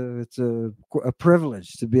 It's a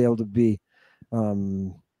privilege to be able to be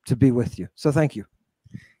with you. So thank you.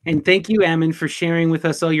 And thank you, Ammon, for sharing with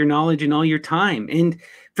us all your knowledge and all your time. And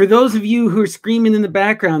for those of you who are screaming in the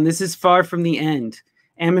background, this is far from the end.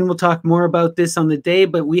 Ammon will talk more about this on the day,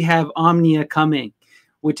 but we have Omnia coming,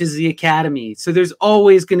 which is the academy. So there's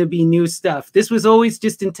always going to be new stuff. This was always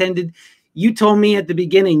just intended. You told me at the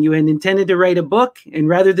beginning you had intended to write a book, and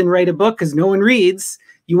rather than write a book because no one reads,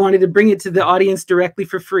 you wanted to bring it to the audience directly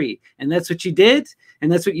for free. And that's what you did,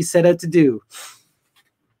 and that's what you set out to do.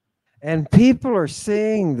 And people are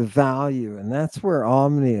seeing the value, and that's where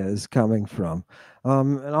Omnia is coming from.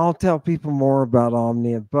 And I'll tell people more about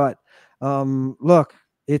Omnia, but look,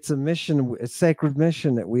 it's a mission, a sacred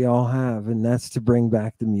mission that we all have, and that's to bring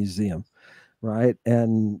back the museum, right?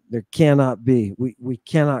 And there cannot be, we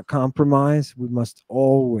cannot compromise. We must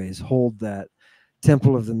always hold that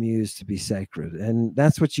Temple of the Muse to be sacred, and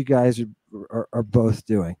that's what you guys are both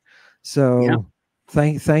doing. So yeah.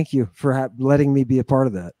 Thank you for letting me be a part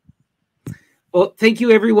of that. Well, thank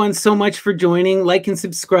you everyone so much for joining. Like and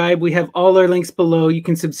subscribe. We have all our links below. You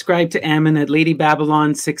can subscribe to Ammon at Lady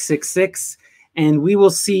Babylon 666. And we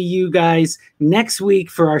will see you guys next week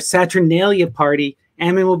for our Saturnalia party.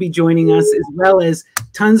 Ammon will be joining us, as well as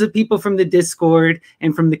tons of people from the Discord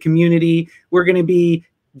and from the community. We're going to be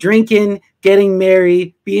drinking, getting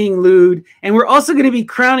merry, being lewd, and we're also going to be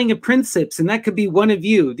crowning a princeps, and that could be one of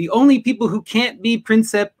you. The only people who can't be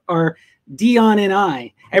princep are Dion and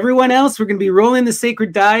I. Everyone else, we're going to be rolling the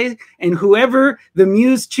sacred die, and whoever the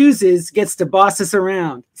muse chooses gets to boss us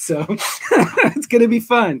around. So it's going to be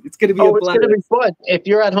fun. It's going to be a blast. It's going to be fun. If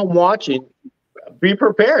you're at home watching, be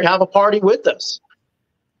prepared. Have a party with us.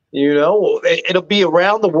 You know, it'll be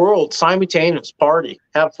around the world, simultaneous party.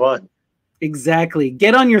 Have fun. Exactly.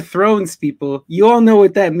 Get on your thrones, people. You all know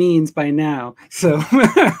what that means by now. So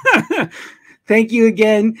thank you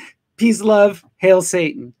again. Peace, love. Hail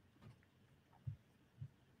Satan.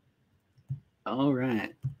 All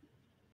right.